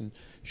experience. And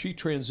she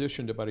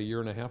transitioned about 1.5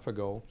 years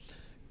ago.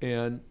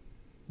 And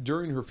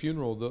during her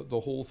funeral, the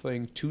whole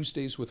thing,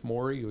 Tuesdays with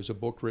Maury, it was a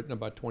book written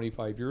about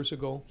 25 years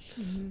ago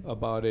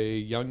about a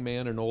young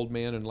man, an old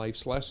man, and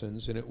life's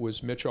lessons. And it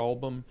was Mitch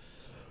Albom,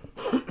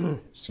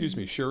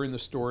 sharing the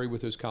story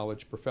with his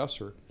college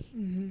professor.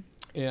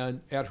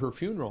 And at her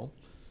funeral,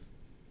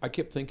 I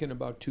kept thinking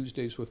about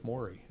Tuesdays with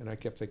Maury, and I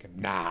kept thinking,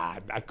 nah,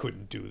 I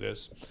couldn't do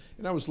this.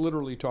 And I was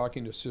literally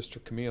talking to Sister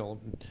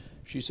Camille, and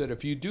she said,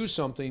 if you do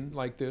something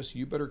like this,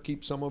 you better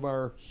keep some of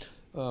our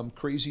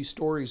crazy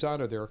stories out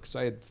of there, because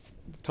I had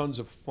tons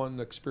of fun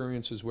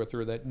experiences with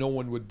her that no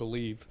one would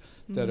believe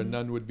that a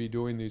nun would be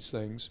doing these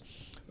things.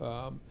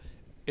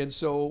 And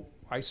so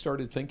I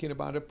started thinking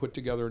about it, put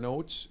together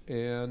notes,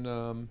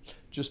 and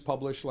just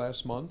published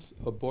last month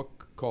a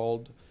book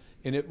called,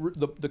 and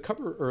the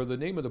cover, or the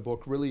name of the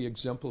book, really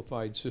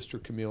exemplified Sister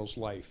Camille's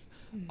life.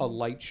 A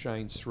Light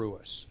Shines Through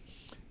Us.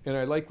 And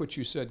I like what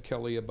you said,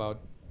 Kelly, about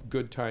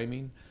good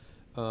timing,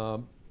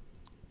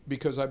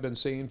 because I've been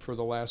saying for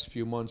the last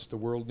few months the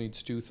world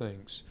needs 2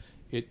 things.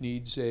 It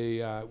needs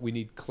we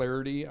need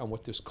clarity on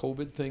what this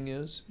COVID thing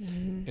is,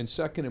 and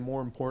second, and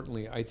more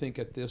importantly, I think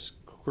at this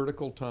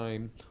critical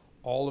time,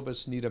 all of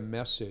us need a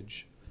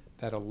message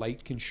that a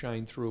light can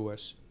shine through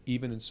us,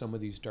 even in some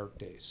of these dark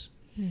days.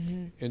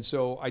 And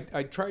so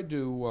I tried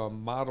to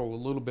model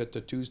a little bit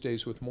the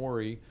Tuesdays with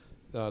Maury.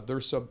 Their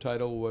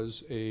subtitle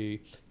was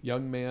A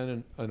Young Man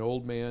and an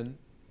Old Man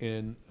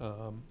in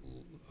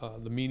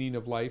the Meaning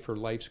of Life, or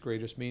Life's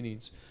Greatest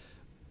Meanings.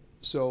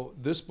 So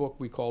this book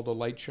we called A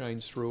Light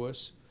Shines Through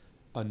Us,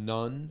 a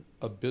nun,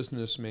 a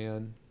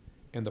businessman,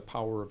 and the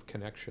power of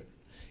connection.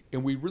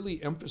 And we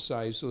really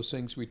emphasize those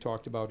things we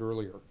talked about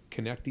earlier,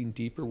 connecting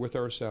deeper with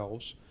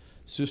ourselves.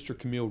 Sister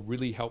Camille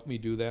really helped me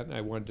do that, and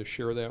I wanted to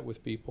share that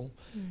with people.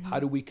 How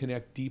do we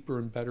connect deeper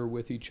and better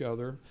with each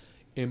other?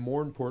 And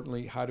more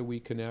importantly, how do we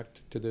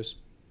connect to this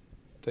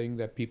thing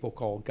that people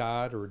call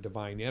God or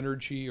divine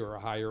energy or a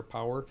higher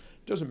power.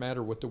 It doesn't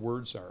matter what the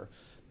words are.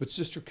 But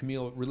Sister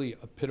Camille really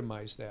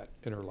epitomized that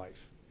in her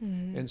life.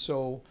 And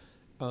so,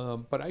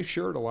 but I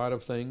shared a lot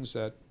of things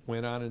that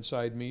went on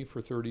inside me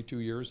for 32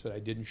 years that I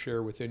didn't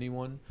share with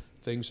anyone,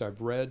 things I've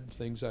read,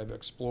 things I've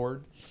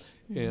explored.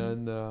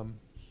 And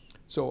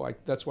so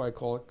that's why I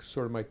call it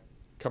sort of my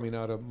coming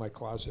out of my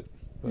closet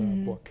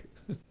book.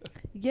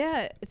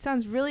 Yeah, it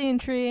sounds really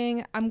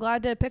intriguing. I'm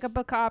glad to pick up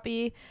a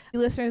copy. You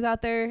listeners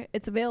out there,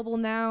 it's available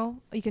now.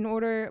 You can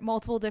order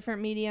multiple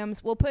different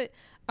mediums. We'll put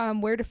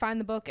where to find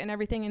the book and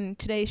everything in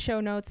today's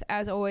show notes,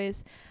 as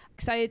always.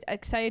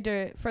 Excited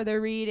to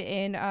further read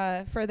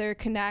and further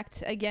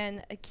connect.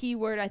 Again, a key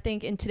word, I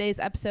think, in today's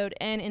episode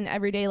and in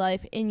everyday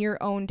life, in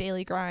your own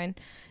daily grind.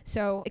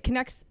 So it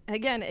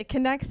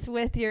connects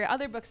with your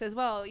other books as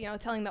well, you know,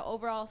 telling the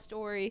overall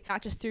story,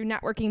 not just through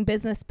networking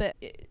business, but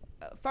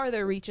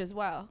farther reach as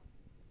well.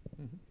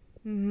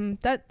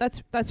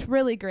 That's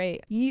really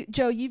great.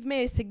 Joe, you've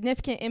made a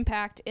significant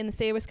impact in the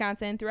state of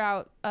Wisconsin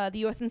throughout the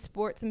U.S. in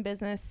sports and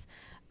business.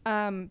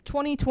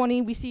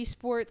 2020, we see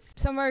sports.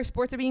 Some of our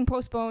sports are being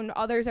postponed.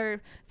 Others are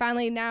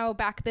finally now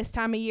back this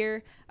time of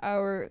year.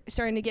 We're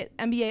starting to get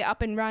NBA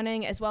up and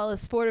running, as well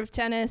as sport of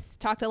tennis.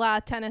 Talked a lot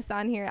of tennis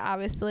on here,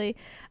 obviously.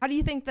 How do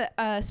you think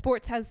that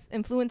sports has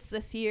influenced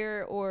this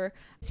year, or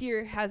this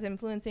year has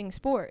influencing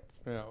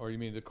sports? Yeah, or you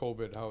mean the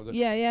COVID? How that?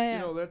 Yeah. You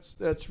know,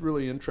 that's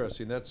really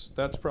interesting.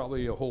 That's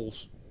probably a whole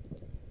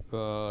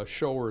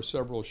show or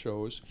several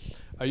shows.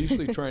 I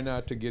usually try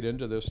not to get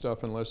into this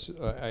stuff unless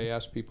I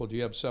ask people, do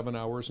you have 7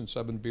 hours and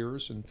 7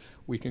 beers? And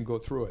we can go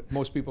through it.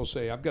 Most people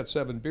say, I've got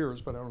 7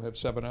 beers, but I don't have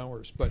 7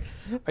 hours. But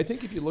I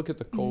think if you look at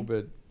the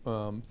COVID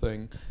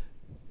thing,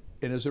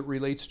 and as it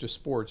relates to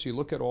sports, you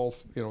look at all,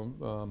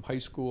 high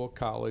school,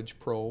 college,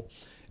 pro,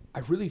 I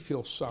really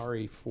feel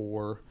sorry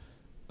for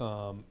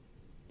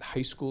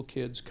high school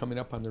kids coming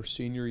up on their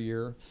senior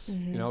year.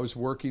 You know, I was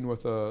working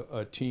with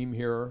a team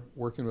here,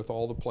 working with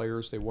all the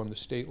players. They won the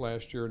state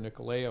last year,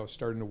 Nicolay. I was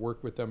starting to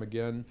work with them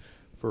again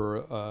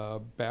for a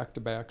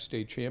back-to-back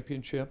state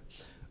championship.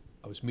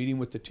 I was meeting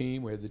with the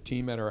team. We had the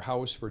team at our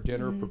house for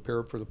dinner,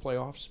 prepared for the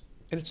playoffs,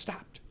 and it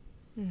stopped.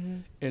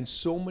 And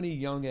so many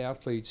young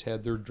athletes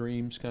had their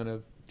dreams kind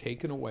of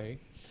taken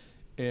away,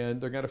 and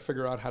they're going to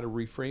figure out how to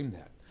reframe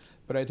that.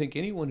 But I think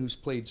anyone who's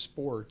played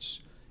sports,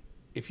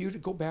 if you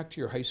go back to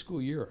your high school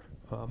year,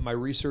 my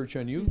research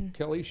on you,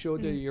 Kelly,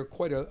 showed that you're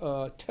quite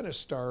a tennis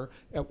star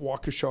at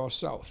Waukesha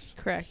South.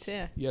 Correct,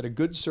 yeah. You had a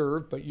good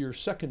serve, but your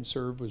second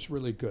serve was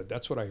really good.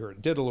 That's what I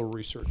heard. Did a little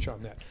research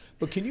on that.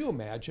 But can you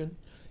imagine,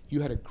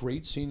 you had a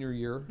great senior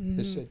year.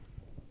 They said,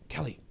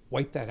 Kelly,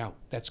 wipe that out.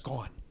 That's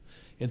gone.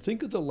 And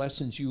think of the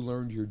lessons you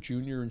learned your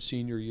junior and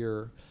senior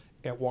year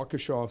at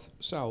Waukesha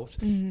South,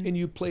 and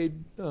you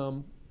played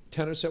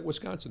tennis at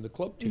Wisconsin, the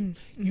club team.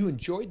 You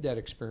enjoyed that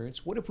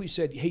experience. What if we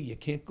said, hey, you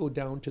can't go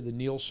down to the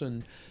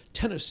Nielsen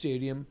Tennis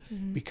Stadium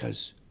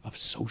because of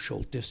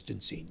social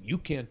distancing? You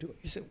can't do it.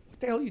 You said, what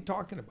the hell are you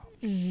talking about?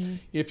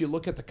 If you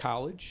look at the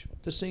college,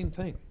 the same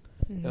thing.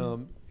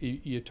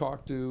 You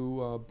talk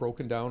to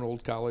broken down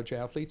old college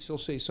athletes, they'll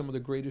say some of the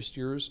greatest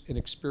years and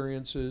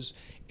experiences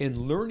and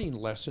learning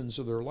lessons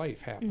of their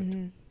life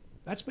happened.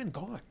 That's been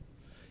gone.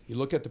 You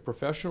look at the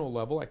professional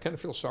level, I kind of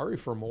feel sorry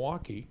for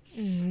Milwaukee.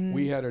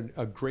 We had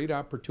a great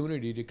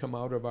opportunity to come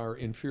out of our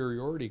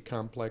inferiority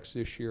complex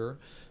this year,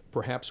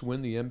 perhaps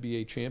win the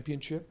NBA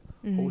championship,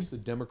 host the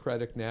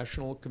Democratic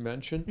National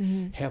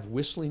Convention, have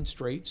Whistling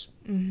Straits,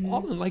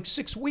 all in like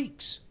 6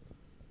 weeks.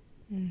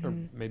 Or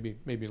maybe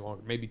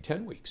longer, maybe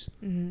 10 weeks.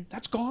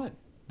 That's gone.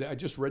 I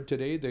just read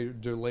today they're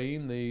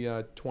delaying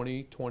the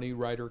 2020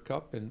 Ryder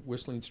Cup and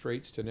Whistling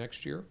Straits to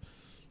next year.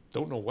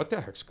 Don't know what the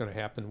heck's going to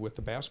happen with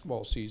the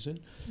basketball season.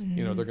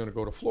 You know, they're going to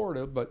go to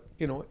Florida, but,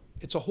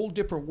 it's a whole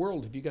different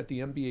world if you got the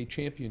NBA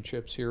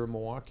championships here in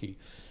Milwaukee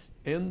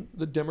and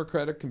the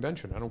Democratic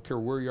Convention. I don't care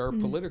where you are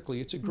politically.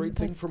 It's a great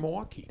thing for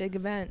Milwaukee. Big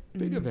event.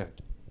 Big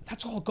event.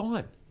 That's all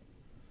gone.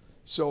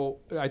 So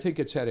I think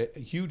it's had a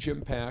huge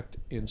impact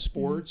in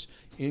sports,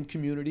 in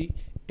community,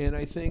 and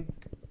I think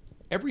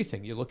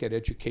everything. You look at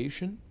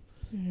education.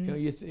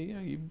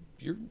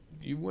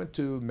 You went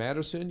to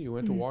Madison, you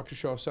went to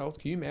Waukesha South.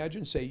 Can you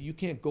imagine, say, you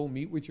can't go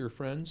meet with your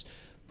friends,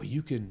 but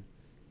you can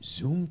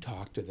Zoom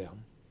talk to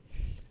them?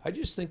 I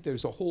just think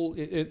there's a whole,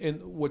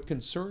 and what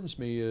concerns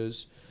me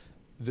is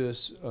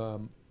this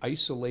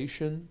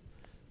isolation,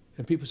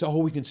 and people say, oh,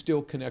 we can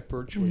still connect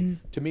virtually.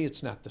 To me,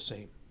 it's not the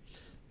same.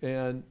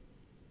 And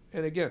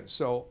again,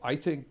 so I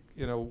think,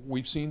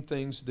 we've seen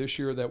things this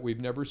year that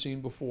we've never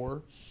seen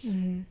before.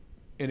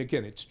 And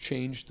again, it's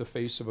changed the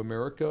face of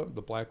America,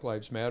 the Black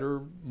Lives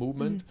Matter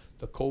movement,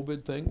 the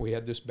COVID thing. We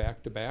had this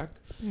back to back.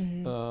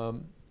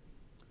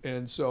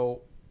 And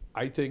so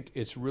I think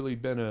it's really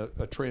been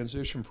a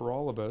transition for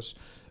all of us.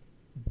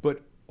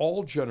 But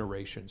all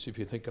generations, if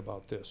you think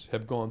about this,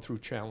 have gone through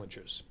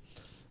challenges.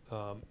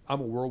 I'm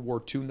a World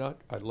War II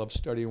nut. I love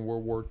studying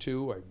World War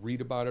II. I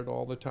read about it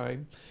all the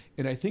time.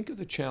 And I think of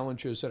the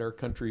challenges that our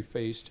country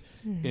faced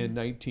in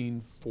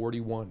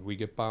 1941. We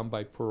get bombed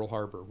by Pearl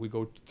Harbor. We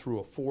go through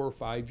a 4 or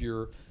 5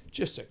 year,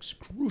 just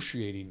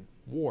excruciating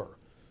war.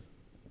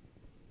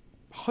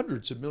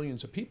 Hundreds of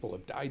millions of people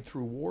have died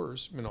through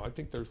wars. I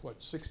think there's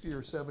 60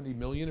 or 70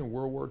 million in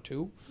World War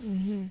II.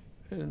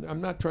 And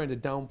I'm not trying to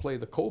downplay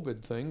the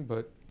COVID thing,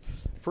 but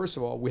first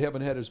of all, we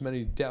haven't had as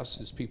many deaths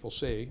as people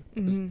say.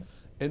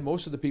 And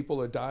most of the people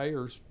that die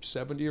are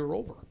 70 or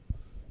over.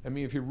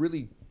 If you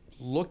really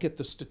look at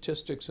the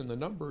statistics and the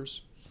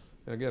numbers,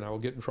 and again, I will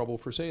get in trouble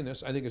for saying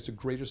this, I think it's the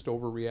greatest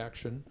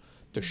overreaction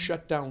to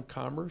shut down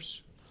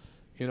commerce.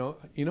 A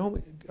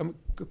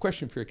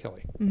question for you,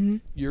 Kelly.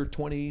 You're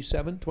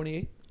 27,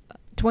 28?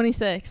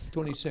 26.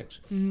 26.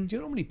 Do you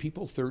know how many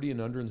people 30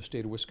 and under in the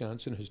state of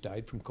Wisconsin has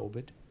died from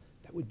COVID?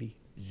 That would be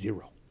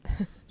 0.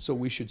 So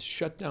we should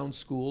shut down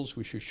schools.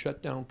 We should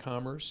shut down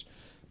commerce.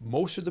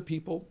 Most of the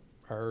people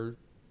are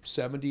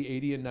 70,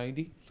 80, and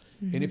 90.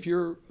 And if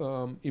you're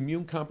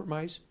immune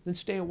compromised, then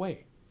stay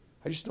away.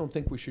 I just don't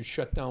think we should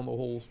shut down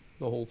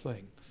the whole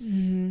thing.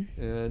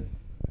 And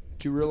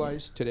do you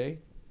realize today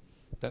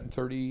that in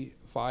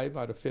 35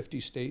 out of 50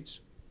 states,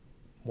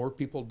 more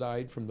people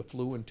died from the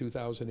flu in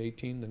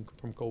 2018 than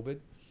from COVID?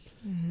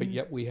 But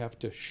yet we have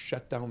to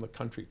shut down the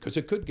country because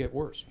it could get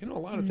worse. A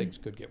lot of things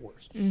could get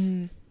worse.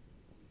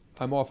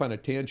 I'm off on a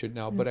tangent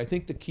now, but I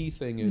think the key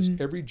thing is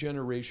every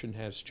generation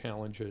has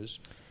challenges,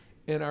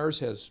 and ours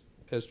has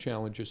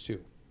challenges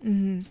too.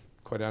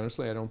 Quite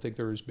honestly, I don't think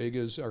they're as big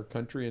as our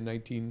country in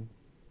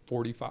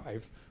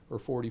 1945 or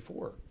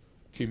 44.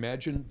 Can you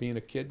imagine being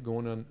a kid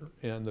going on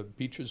the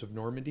beaches of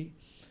Normandy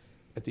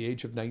at the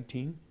age of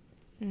 19?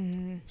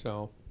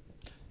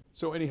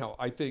 So anyhow,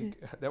 I think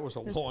that was a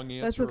long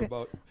answer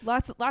about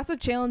lots of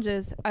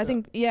challenges. I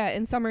think,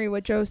 in summary,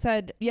 what Joe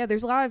said,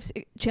 there's a lot of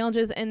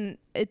challenges, and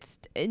it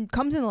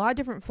comes in a lot of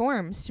different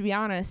forms, to be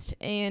honest.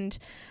 And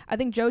I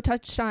think Joe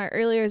touched on it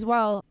earlier as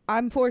well.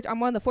 I'm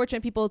one of the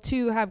fortunate people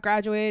to have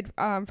graduated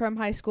from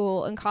high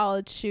school and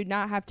college, to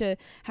not have to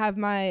have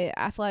my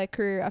athletic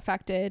career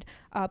affected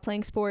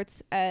playing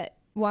sports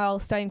while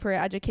studying for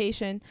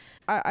education.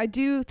 I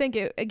do think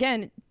it,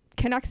 again,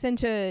 connects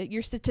into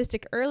your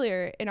statistic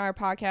earlier in our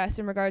podcast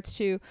in regards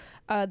to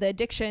the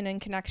addiction and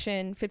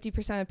connection.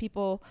 50% of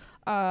people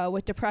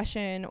with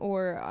depression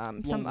or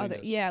some other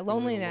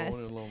loneliness.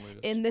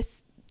 And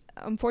this,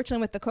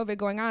 unfortunately, with the COVID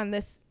going on,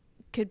 this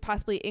could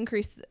possibly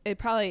increase.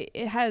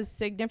 It has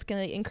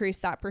significantly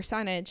increased that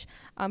percentage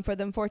for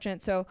the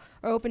unfortunate. So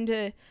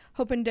we're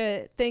hoping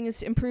to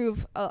things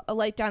improve, a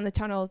light down the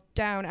tunnel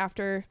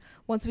after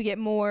once we get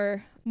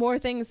more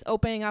things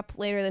opening up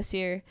later this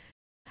year.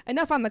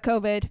 Enough on the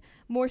COVID.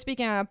 More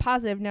speaking on a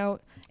positive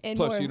note. And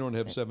plus, you don't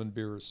have 7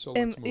 beers, so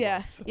let's move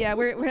on. Yeah,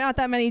 we're not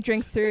that many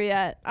drinks through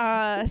yet.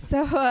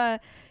 So,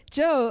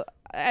 Joe,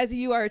 as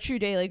you are a true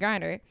daily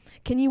grinder,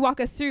 can you walk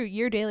us through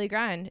your daily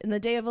grind in the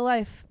day of a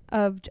life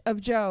of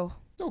Joe?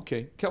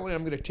 Okay, Kelly,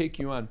 I'm going to take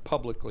you on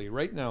publicly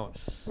right now.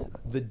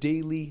 The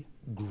daily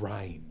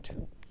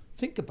grind.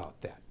 Think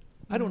about that.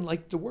 I don't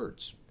like the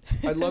words.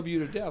 I love you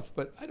to death,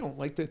 but I don't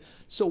like the.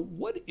 So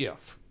what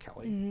if,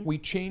 Kelly, we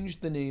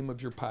changed the name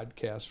of your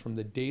podcast from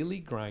The Daily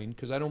Grind,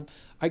 because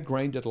I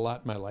grinded a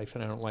lot in my life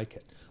and I don't like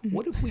it.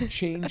 What if we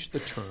changed the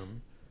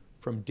term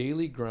from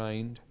daily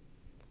grind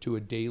to a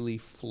daily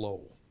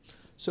flow?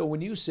 So when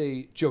you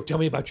say, Joe, tell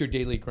me about your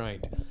daily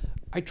grind,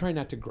 I try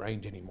not to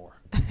grind anymore.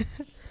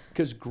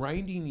 Because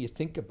grinding, you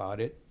think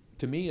about it,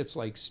 to me it's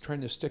like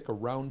trying to stick a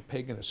round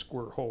peg in a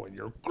square hole and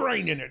you're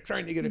grinding it,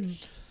 trying to get it.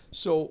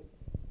 So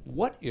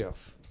what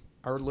if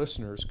our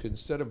listeners could,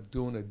 instead of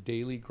doing a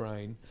daily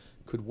grind,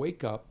 could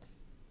wake up,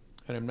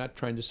 and I'm not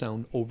trying to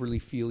sound overly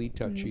feely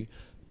touchy,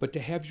 but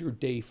to have your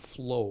day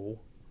flow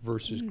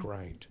versus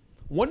grind.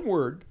 One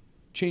word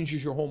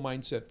changes your whole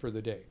mindset for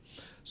the day.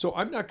 So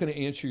I'm not going to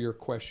answer your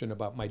question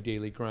about my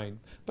daily grind,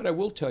 but I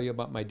will tell you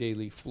about my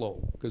daily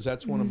flow, because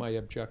that's one of my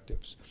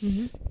objectives.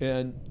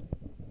 And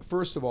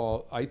first of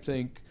all, I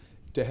think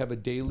to have a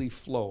daily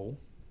flow,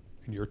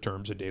 in your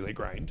terms, a daily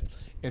grind,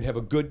 and have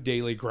a good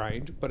daily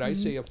grind, but I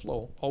say a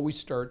flow,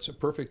 a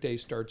perfect day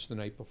starts the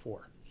night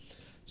before.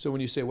 So when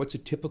you say, what's a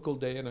typical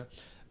day? And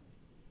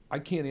I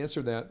can't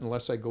answer that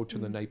unless I go to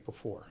the night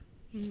before.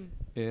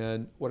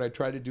 And what I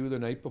try to do the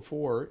night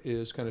before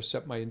is kind of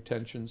set my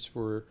intentions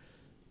for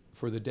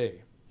the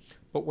day.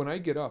 But when I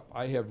get up,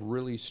 I have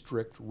really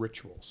strict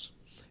rituals.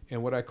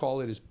 And what I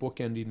call it is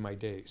bookending my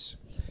days.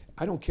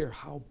 I don't care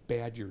how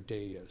bad your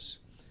day is.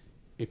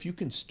 If you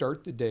can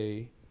start the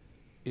day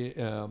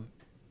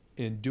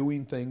in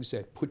doing things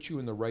that put you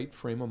in the right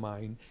frame of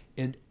mind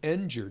and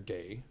end your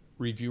day,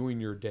 reviewing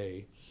your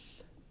day,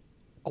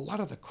 a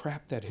lot of the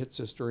crap that hits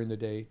us during the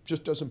day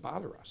just doesn't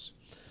bother us.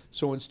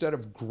 So instead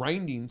of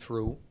grinding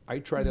through, I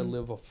try to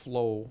live a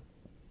flow,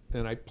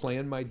 and I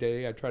plan my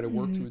day. I try to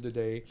work through the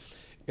day.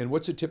 And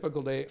what's a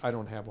typical day? I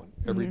don't have one.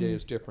 Every day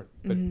is different.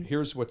 But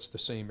here's what's the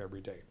same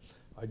every day.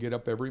 I get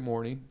up every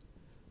morning.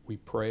 We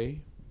pray.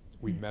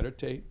 We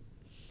meditate.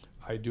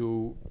 I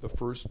do the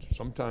first,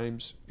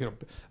 sometimes,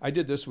 I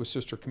did this with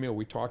Sister Camille.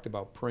 We talked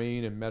about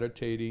praying and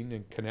meditating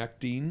and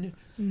connecting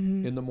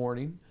in the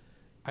morning.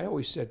 I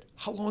always said,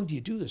 how long do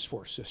you do this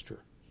for,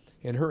 sister?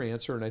 And her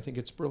answer, and I think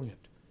it's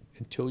brilliant,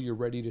 until you're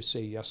ready to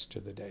say yes to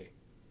the day.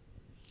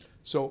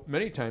 So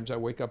many times I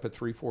wake up at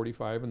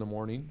 3:45 in the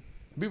morning.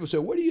 People say,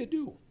 what do you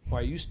do? Well,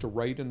 I used to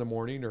write in the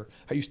morning, or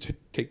I used to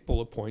take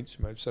bullet points.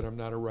 I've said I'm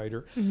not a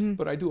writer,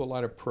 but I do a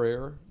lot of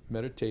prayer,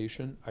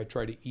 meditation. I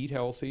try to eat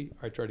healthy.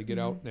 I try to get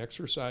out and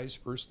exercise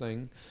first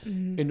thing.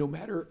 And no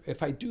matter,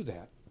 if I do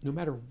that, no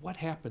matter what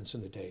happens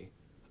in the day,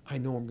 I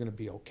know I'm going to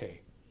be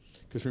okay.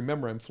 Because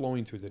remember, I'm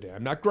flowing through the day.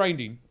 I'm not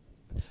grinding.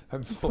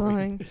 I'm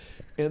flowing.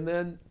 And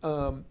then,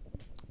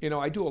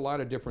 I do a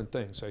lot of different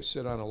things. I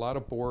sit on a lot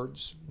of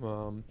boards.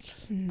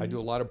 I do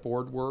a lot of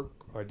board work.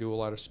 I do a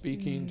lot of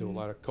speaking, do a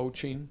lot of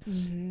coaching.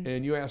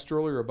 And you asked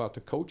earlier about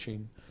the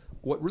coaching.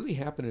 What really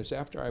happened is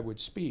after I would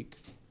speak,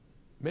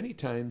 many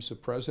times the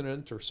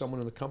president or someone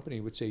in the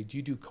company would say, do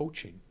you do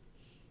coaching?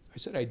 I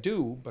said, I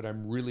do, but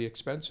I'm really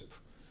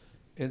expensive.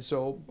 And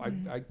so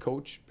I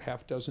coach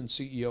half dozen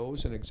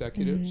CEOs and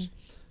executives.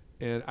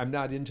 And I'm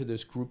not into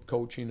this group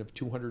coaching of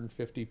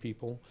 250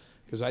 people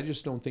because I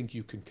just don't think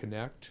you can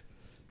connect.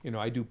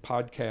 I do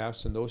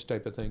podcasts and those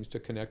type of things to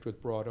connect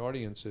with broad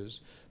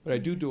audiences, but I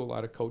do a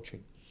lot of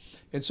coaching.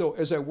 And so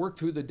as I work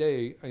through the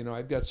day,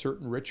 I've got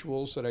certain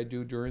rituals that I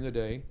do during the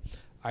day.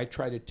 I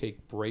try to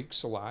take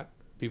breaks a lot.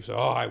 People say,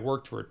 I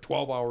worked for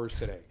 12 hours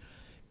today.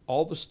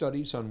 All the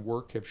studies on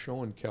work have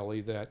shown,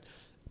 Kelly, that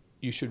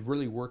you should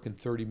really work in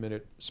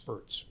 30-minute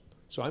spurts.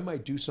 So I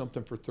might do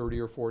something for 30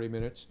 or 40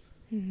 minutes,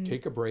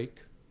 take a break.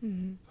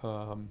 And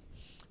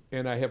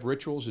I have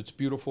rituals. It's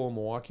beautiful in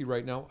Milwaukee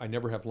right now. I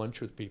never have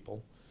lunch with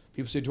people.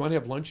 People say, do you want to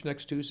have lunch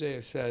next Tuesday? I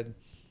said,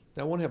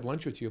 I want to have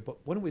lunch with you, but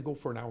why don't we go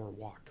for an hour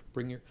walk?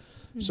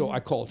 So I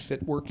call it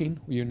fit working,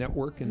 where you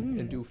network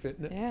and do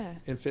fitness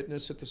and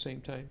fitness at the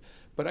same time.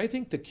 But I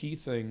think the key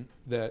thing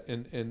that,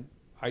 and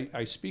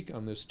I speak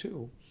on this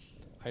too,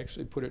 I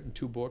actually put it in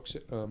 2 books,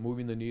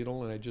 Moving the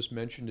Needle, and I just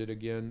mentioned it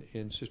again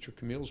in Sister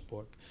Camille's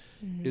book,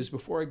 is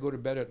before I go to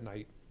bed at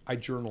night, I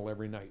journal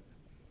every night.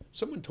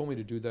 Someone told me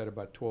to do that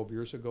about 12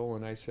 years ago,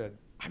 and I said,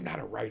 I'm not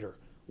a writer.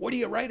 What do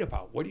you write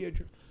about? What do you?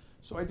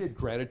 So I did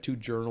gratitude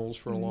journals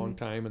for a long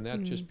time, and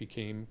that just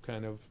became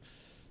kind of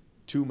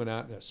too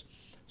monotonous.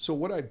 So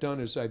what I've done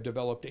is I've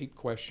developed 8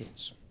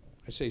 questions.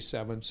 I say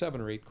 7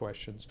 or 8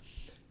 questions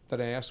that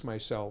I ask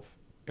myself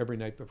every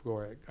night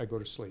before I go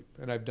to sleep.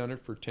 And I've done it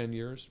for 10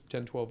 years,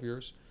 10, 12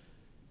 years.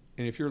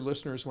 And if your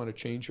listeners want to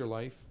change your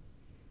life,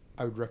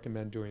 I would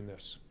recommend doing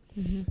this.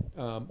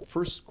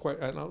 First,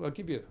 and I'll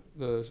give you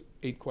the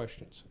 8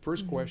 questions.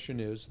 First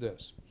question is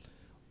this.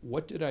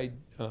 What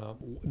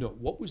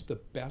was the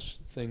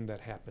best thing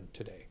that happened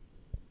today?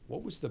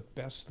 What was the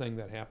best thing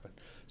that happened?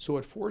 So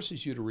it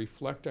forces you to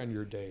reflect on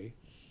your day,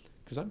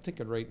 because I'm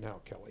thinking right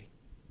now, Kelly,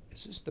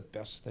 is this the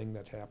best thing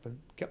that happened?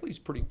 Kelly's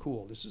pretty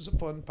cool. This is a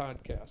fun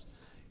podcast.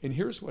 And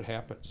here's what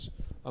happens.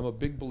 I'm a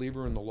big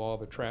believer in the law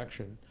of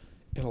attraction,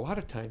 and a lot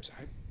of times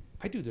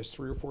I do this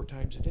 3 or 4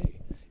 times a day.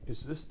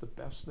 Is this the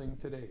best thing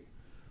today?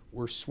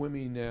 We're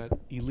swimming at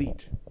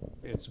Elite.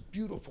 It's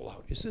beautiful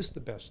out. Is this the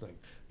best thing?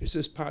 Is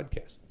this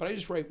podcast? But I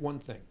just write one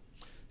thing.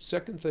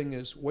 Second thing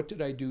is, what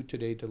did I do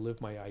today to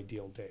live my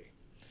ideal day?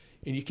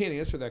 And you can't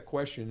answer that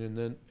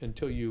question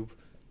until you've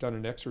done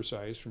an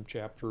exercise from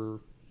chapter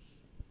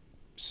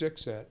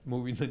 6 at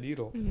Moving the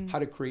Needle, how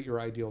to create your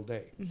ideal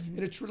day. And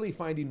it's really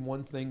finding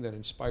one thing that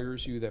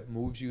inspires you, that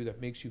moves you, that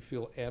makes you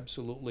feel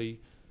absolutely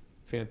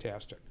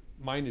fantastic.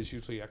 Mine is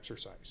usually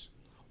exercise,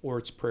 or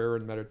it's prayer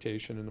and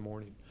meditation in the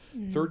morning.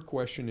 Third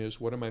question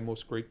is, what am I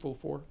most grateful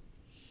for?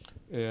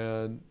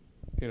 And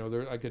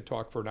I could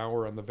talk for an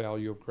hour on the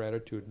value of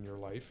gratitude in your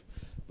life,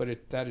 but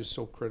that is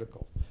so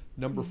critical.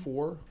 Number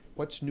 4,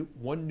 what's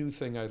one new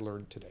thing I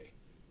learned today?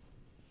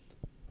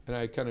 And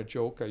I kind of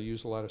joke, I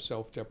use a lot of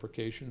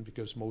self-deprecation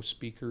because most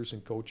speakers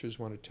and coaches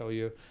want to tell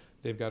you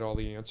they've got all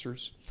the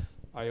answers.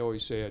 I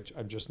always say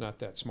I'm just not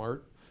that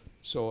smart.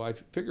 So I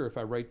figure if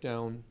I write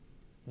down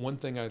one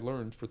thing I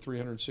learned for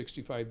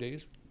 365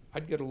 days,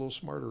 I'd get a little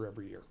smarter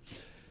every year.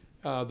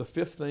 The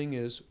 5th thing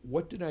is,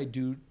 what did I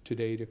do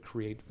today to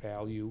create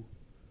value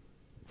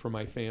for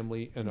my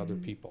family and other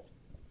people?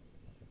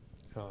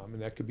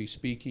 And that could be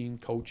speaking,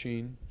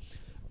 coaching.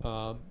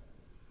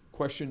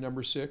 Question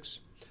number 6,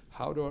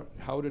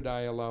 how did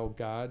I allow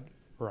God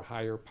or a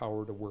higher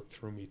power to work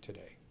through me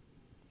today?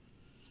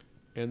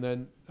 And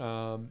then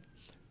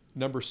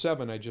number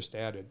 7, I just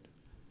added,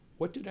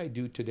 what did I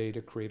do today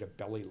to create a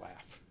belly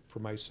laugh for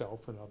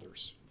myself and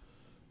others?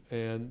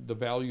 And the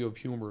value of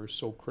humor is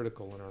so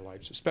critical in our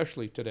lives,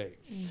 especially today.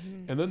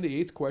 And then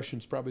the 8th question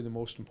is probably the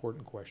most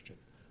important question.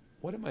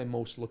 What am I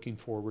most looking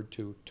forward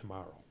to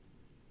tomorrow?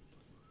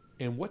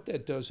 And what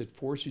that does, it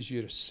forces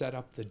you to set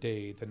up the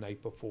day the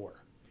night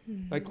before.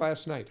 Like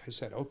last night, I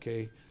said,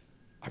 okay,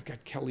 I've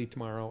got Kelly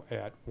tomorrow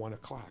at 1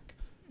 o'clock.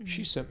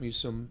 She sent me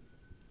some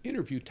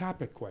interview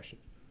topic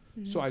questions.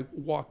 So I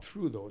walked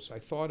through those. I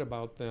thought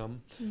about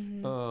them.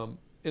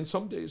 And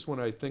some days when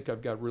I think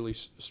I've got really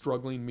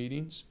struggling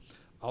meetings,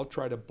 I'll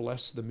try to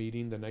bless the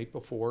meeting the night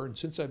before. And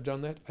since I've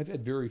done that, I've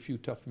had very few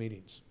tough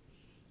meetings.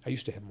 I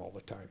used to have them all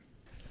the time.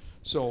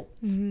 So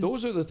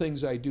those are the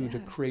things I do to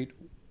create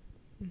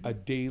a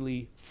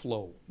daily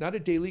flow, not a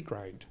daily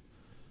grind.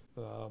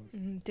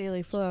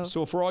 Daily flow.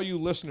 So for all you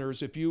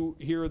listeners, if you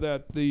hear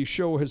that the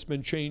show has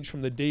been changed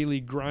from the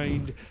daily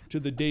grind to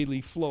the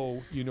daily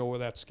flow, you know where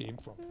that came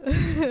from.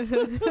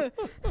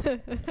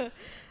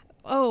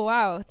 Oh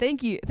wow!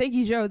 Thank you,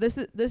 Joe. This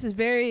is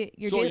very.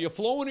 So are you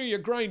flowing or you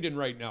grinding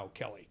right now,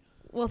 Kelly?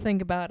 We'll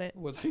think about it.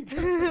 We'll think.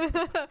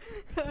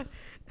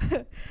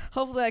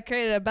 Hopefully, that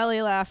created a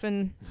belly laugh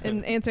in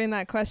answering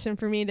that question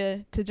for me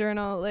to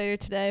journal later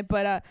today.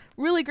 But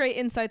really great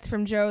insights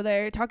from Joe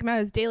there, talking about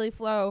his daily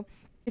flow.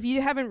 If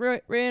you haven't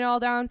written it all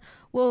down,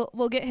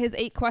 we'll get his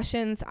 8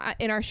 questions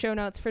in our show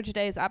notes for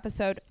today's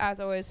episode. As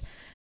always,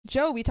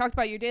 Joe, we talked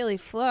about your daily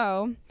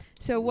flow.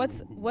 So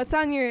what's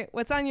on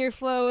your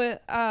flow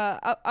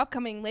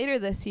upcoming later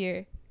this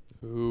year?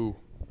 Ooh,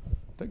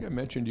 I think I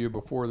mentioned to you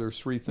before. There's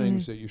 3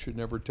 things that you should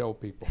never tell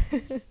people: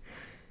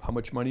 how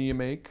much money you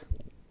make,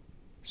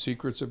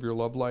 secrets of your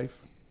love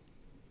life,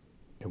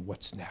 and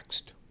what's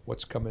next.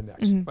 What's coming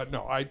next? But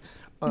no,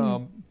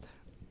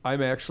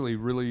 I'm actually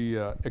really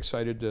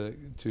excited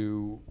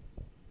to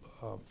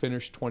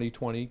finish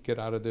 2020, get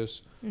out of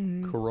this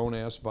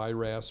corona-ass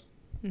virus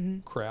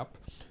crap,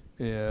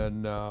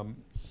 and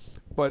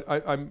but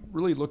I'm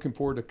really looking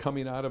forward to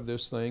coming out of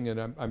this thing, and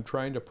I'm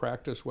trying to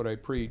practice what I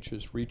preach: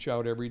 is reach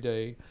out every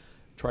day,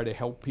 try to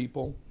help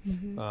people,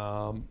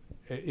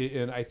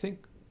 and I think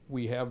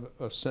we have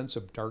a sense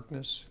of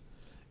darkness,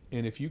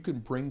 and if you can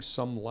bring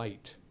some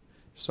light,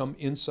 some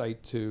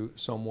insight to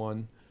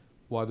someone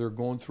while they're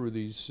going through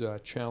these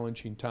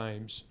challenging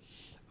times,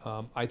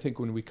 I think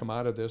when we come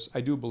out of this,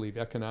 I do believe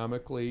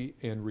economically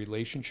and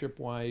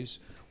relationship-wise,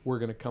 we're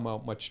going to come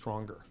out much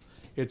stronger.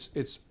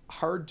 It's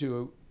hard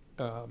to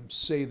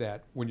say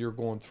that when you're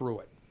going through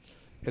it.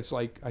 It's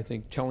like, I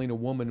think, telling a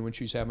woman when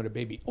she's having a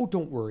baby, oh,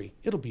 don't worry,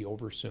 it'll be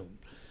over soon.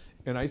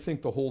 And I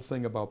think the whole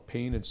thing about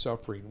pain and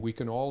suffering, we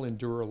can all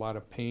endure a lot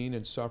of pain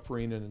and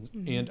suffering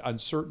and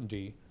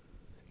uncertainty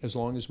as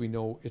long as we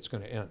know it's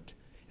going to end.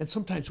 And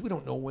sometimes we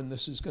don't know when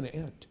this is going to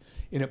end.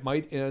 And it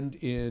might end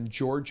in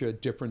Georgia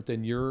different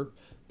than your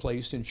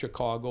place in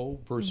Chicago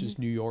versus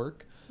New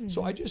York.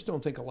 So I just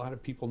don't think a lot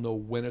of people know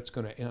when it's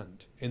going to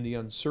end. And the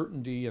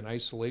uncertainty and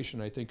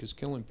isolation, I think, is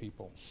killing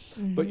people.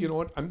 But you know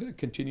what? I'm going to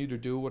continue to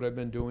do what I've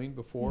been doing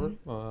before.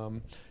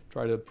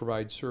 Try to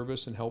provide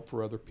service and help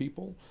for other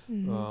people.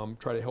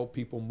 Try to help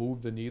people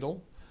move the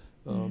needle.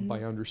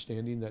 By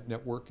understanding that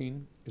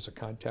networking is a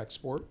contact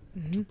sport.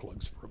 2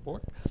 plugs for a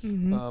book.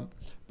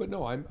 But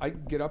no, I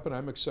get up and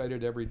I'm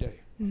excited every day.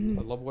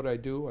 I love what I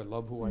do. I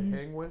love who I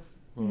hang with.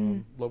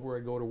 Love where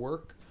I go to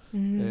work.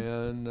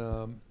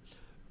 And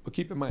but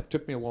keep in mind, it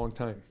took me a long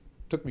time.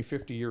 It took me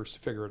 50 years to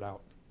figure it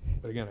out.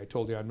 But again, I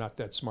told you I'm not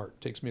that smart.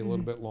 It takes me a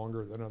little bit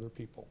longer than other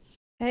people.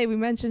 Hey, we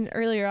mentioned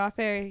earlier off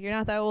air, you're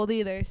not that old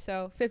either,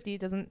 so 50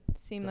 doesn't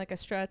seem like a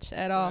stretch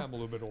at all. I'm a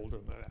little bit older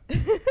than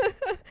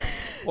that.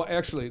 Well,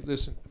 actually,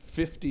 listen,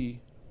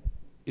 50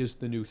 is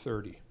the new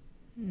 30.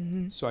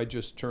 So I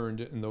just turned,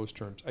 in those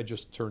terms, I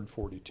just turned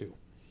 42.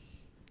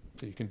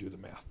 So you can do the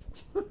math.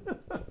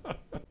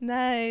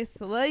 Nice,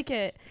 I like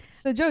it.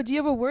 So Joe, do you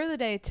have a word of the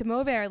day to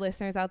motivate our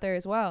listeners out there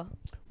as well?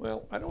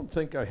 Well, I don't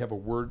think I have a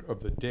word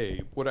of the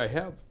day. What I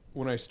have,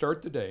 when I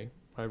start the day,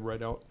 I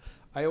write out,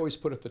 I always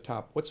put at the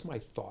top, what's my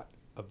thought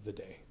of the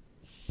day?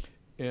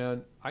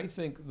 And I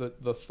think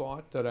that the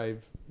thought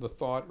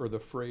or the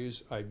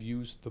phrase I've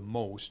used the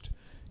most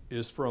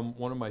is from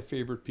one of my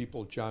favorite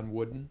people, John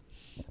Wooden.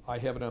 I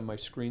have it on my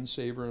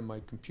screensaver on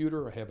my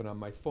computer. I have it on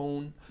my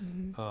phone.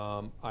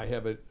 I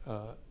have it,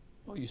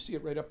 you see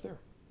it right up there.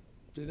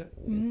 See that?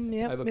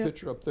 Yep, I have a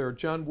picture up there.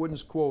 John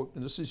Wooden's quote,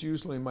 and this is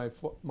usually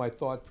my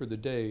thought for the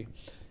day.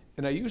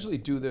 And I usually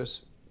do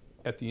this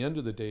at the end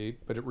of the day,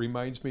 but it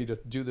reminds me to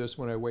do this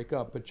when I wake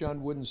up. But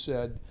John Wooden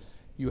said,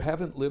 you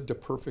haven't lived a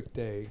perfect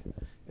day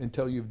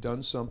until you've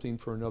done something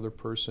for another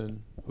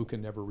person who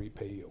can never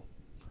repay you.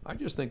 I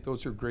just think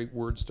those are great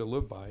words to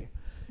live by.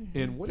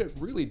 And what it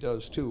really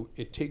does, too,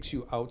 it takes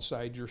you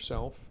outside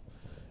yourself.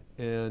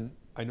 And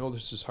I know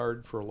this is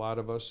hard for a lot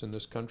of us in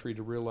this country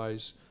to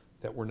realize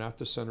that we're not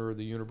the center of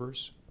the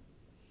universe.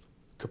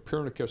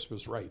 Copernicus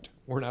was right.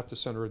 We're not the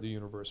center of the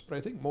universe. But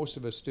I think most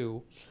of us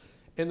do.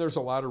 And there's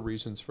a lot of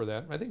reasons for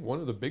that. I think one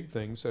of the big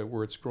things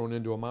where it's grown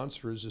into a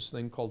monster is this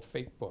thing called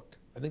fake book.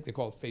 I think they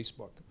call it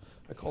Facebook.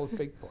 I call it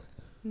fake book.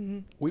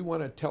 We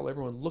want to tell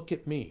everyone, look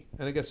at me.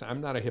 And I guess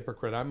I'm not a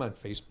hypocrite. I'm on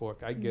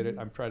Facebook. I get it.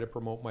 I'm trying to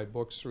promote my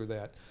books through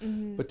that.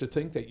 But to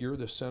think that you're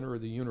the center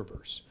of the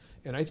universe.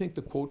 And I think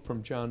the quote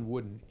from John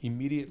Wooden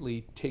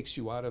immediately takes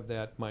you out of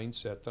that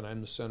mindset that I'm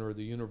the center of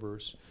the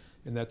universe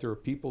and that there are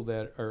people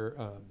that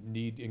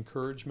need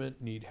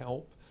encouragement, need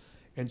help.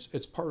 And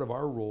it's part of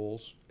our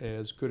roles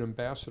as good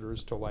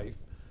ambassadors to life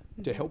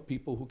to help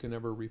people who can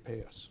never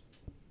repay us.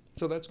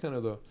 So that's kind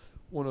of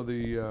one of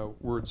the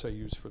words I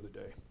use for the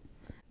day.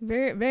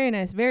 Very, very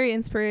nice. Very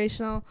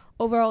inspirational.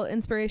 Overall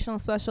inspirational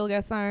special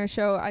guest on our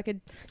show. I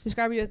could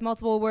describe you with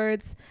multiple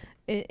words.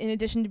 In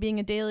addition to being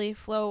a daily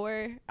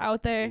flower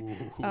out there.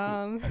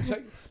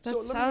 So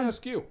let me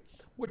ask you,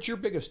 what's your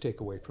biggest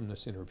takeaway from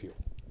this interview?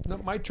 Now,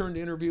 my turn to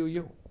interview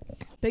you.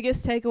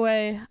 Biggest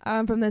takeaway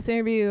from this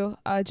interview,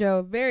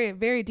 Joe. Very,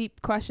 very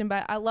deep question,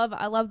 but I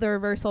love the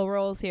reversal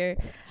roles here.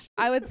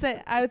 I would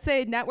say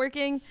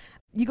networking.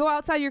 You go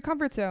outside your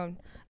comfort zone.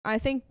 I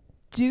think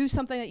do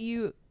something that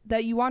you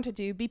want to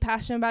do. Be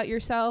passionate about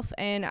yourself,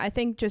 and I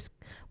think just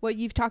what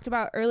you've talked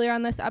about earlier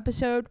on this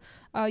episode.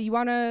 You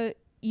wanna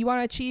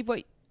achieve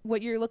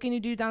what you're looking to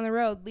do down the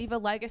road. Leave a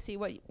legacy.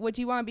 What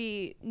do you want to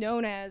be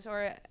known as,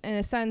 or in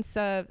a sense,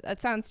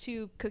 that sounds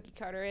too cookie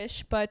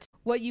cutter-ish, but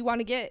what you want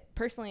to get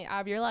personally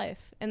out of your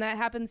life, and that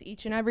happens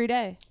each and every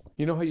day.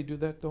 You know how you do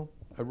that, though?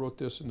 I wrote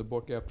this in the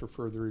book after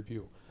further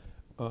review,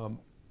 and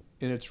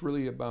it's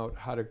really about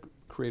how to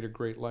create a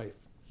great life.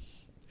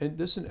 And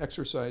this is an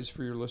exercise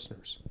for your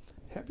listeners.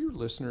 Have your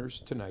listeners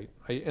tonight.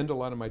 I end a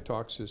lot of my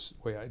talks this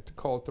way. I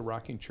call it the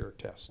rocking chair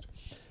test.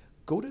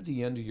 Go to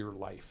the end of your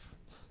life.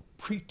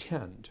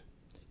 Pretend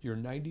you're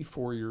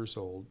 94 years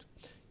old,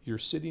 you're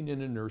sitting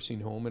in a nursing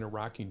home in a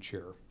rocking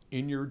chair,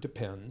 in your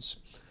Depends,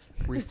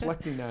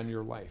 reflecting on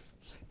your life,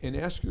 and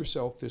ask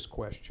yourself this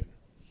question: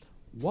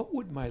 what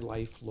would my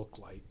life look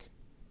like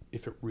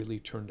if it really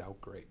turned out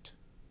great?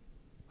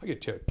 I can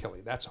tell you,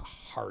 Kelly, that's a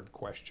hard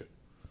question.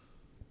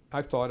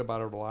 I've thought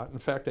about it a lot. In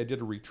fact, I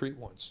did a retreat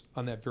once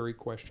on that very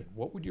question.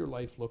 What would your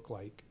life look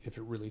like if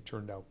it really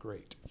turned out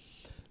great?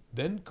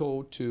 Then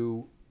go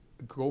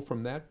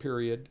from that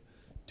period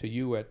to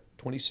you at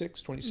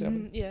 26,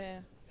 27,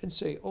 and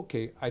say,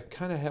 okay, I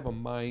kind of have a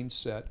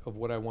mindset of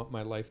what I want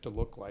my life to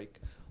look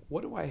like.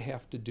 What do I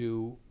have to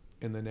do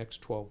in the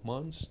next 12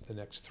 months, the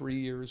next 3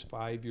 years,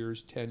 5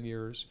 years, 10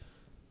 years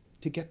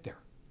to get there?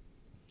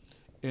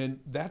 And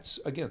that's,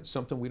 again,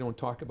 something we don't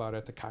talk about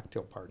at the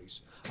cocktail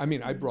parties. I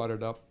mean, I brought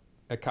it up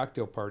at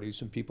cocktail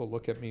parties, and people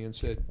look at me and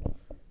said,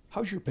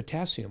 how's your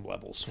potassium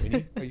level,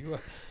 Sweeney? Are you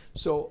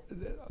So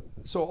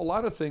a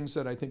lot of things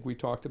that I think we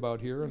talked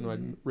about here and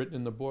I've written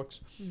in the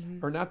books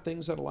are not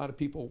things that a lot of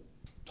people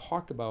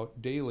talk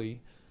about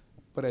daily,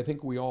 but I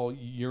think we all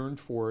yearn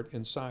for it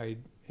inside.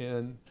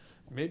 And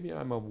maybe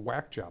I'm a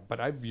whack job, but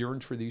I've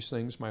yearned for these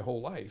things my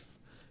whole life.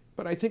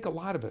 But I think a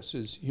lot of us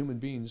as human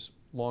beings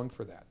long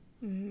for that.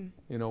 You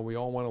know, we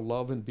all want to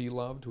love and be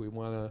loved. We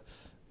want to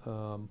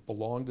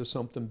belong to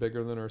something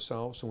bigger than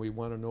ourselves, and we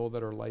want to know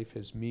that our life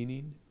has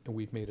meaning and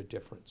we've made a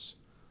difference.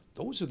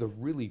 Those are the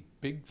really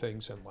big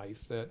things in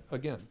life that,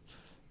 again,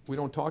 we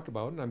don't talk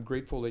about, and I'm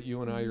grateful that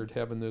you and I are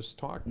having this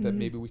talk, that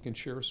maybe we can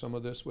share some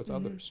of this with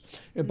others.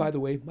 And by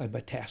the way, my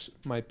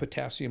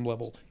potassium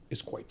level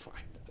is quite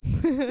fine.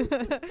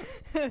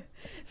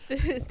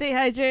 Stay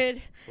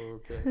hydrated.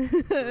 Okay.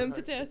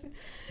 Potassium.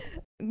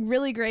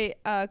 Really great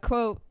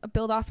quote,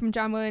 build off from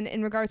John Wooden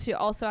in regards to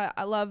also,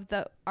 I love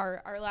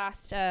our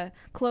last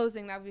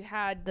closing that we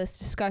had this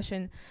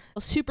discussion.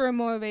 Super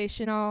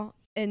motivational.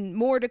 And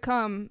more to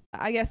come.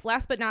 I guess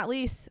last but not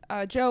least,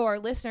 Joe, our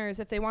listeners,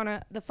 if they want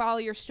to follow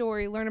your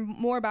story, learn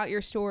more about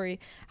your story,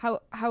 how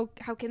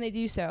can they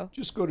do so?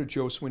 Just go to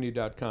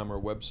joesweeney.com, our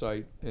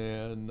website,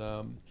 and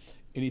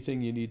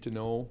anything you need to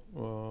know,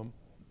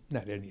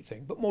 not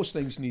anything, but most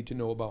things you need to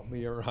know about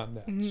me are on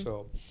that.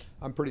 So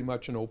I'm pretty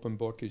much an open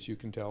book, as you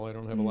can tell. I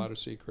don't have a lot of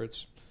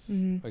secrets.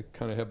 I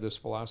kind of have this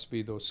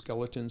philosophy, those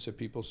skeletons that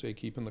people say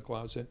keep in the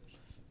closet.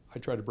 I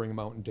try to bring them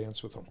out and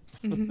dance with them.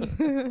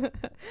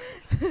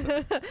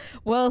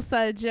 Well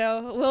said,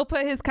 Joe. We'll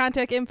put his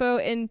contact info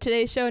in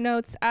today's show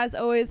notes. As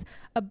always,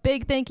 a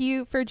big thank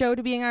you for Joe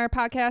to being on our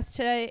podcast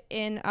today.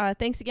 And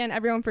thanks again,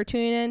 everyone, for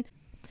tuning in.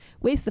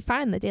 Ways to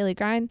find The Daily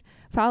Grind.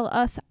 Follow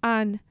us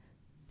on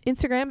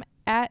Instagram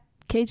at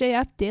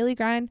KJF Daily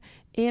Grind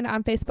and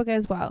on Facebook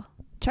as well.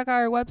 Check out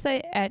our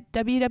website at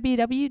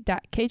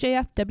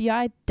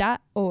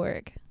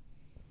www.kjfwi.org.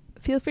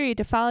 Feel free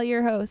to follow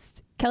your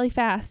host, Kelly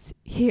Fast,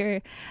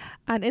 here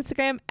on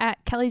Instagram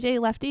at Kelly J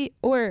Lefty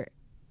or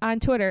on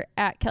Twitter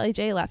at Kelly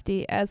J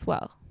Lefty as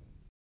well.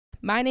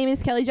 My name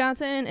is Kelly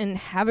Johnson, and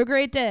have a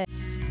great day.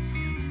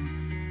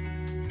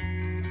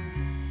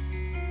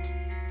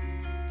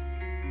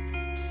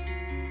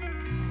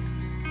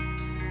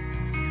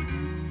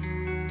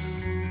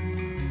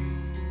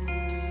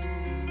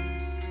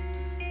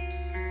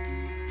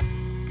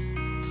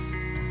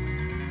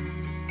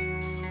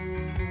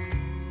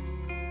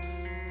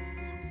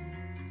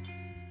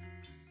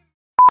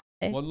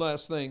 One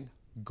last thing,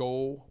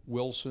 go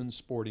Wilson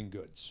Sporting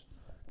Goods.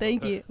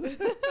 Thank you. Okay,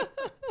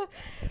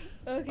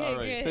 all right,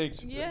 great.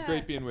 thanks. Yeah.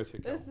 Great being with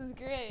you, Kel. This is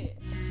great.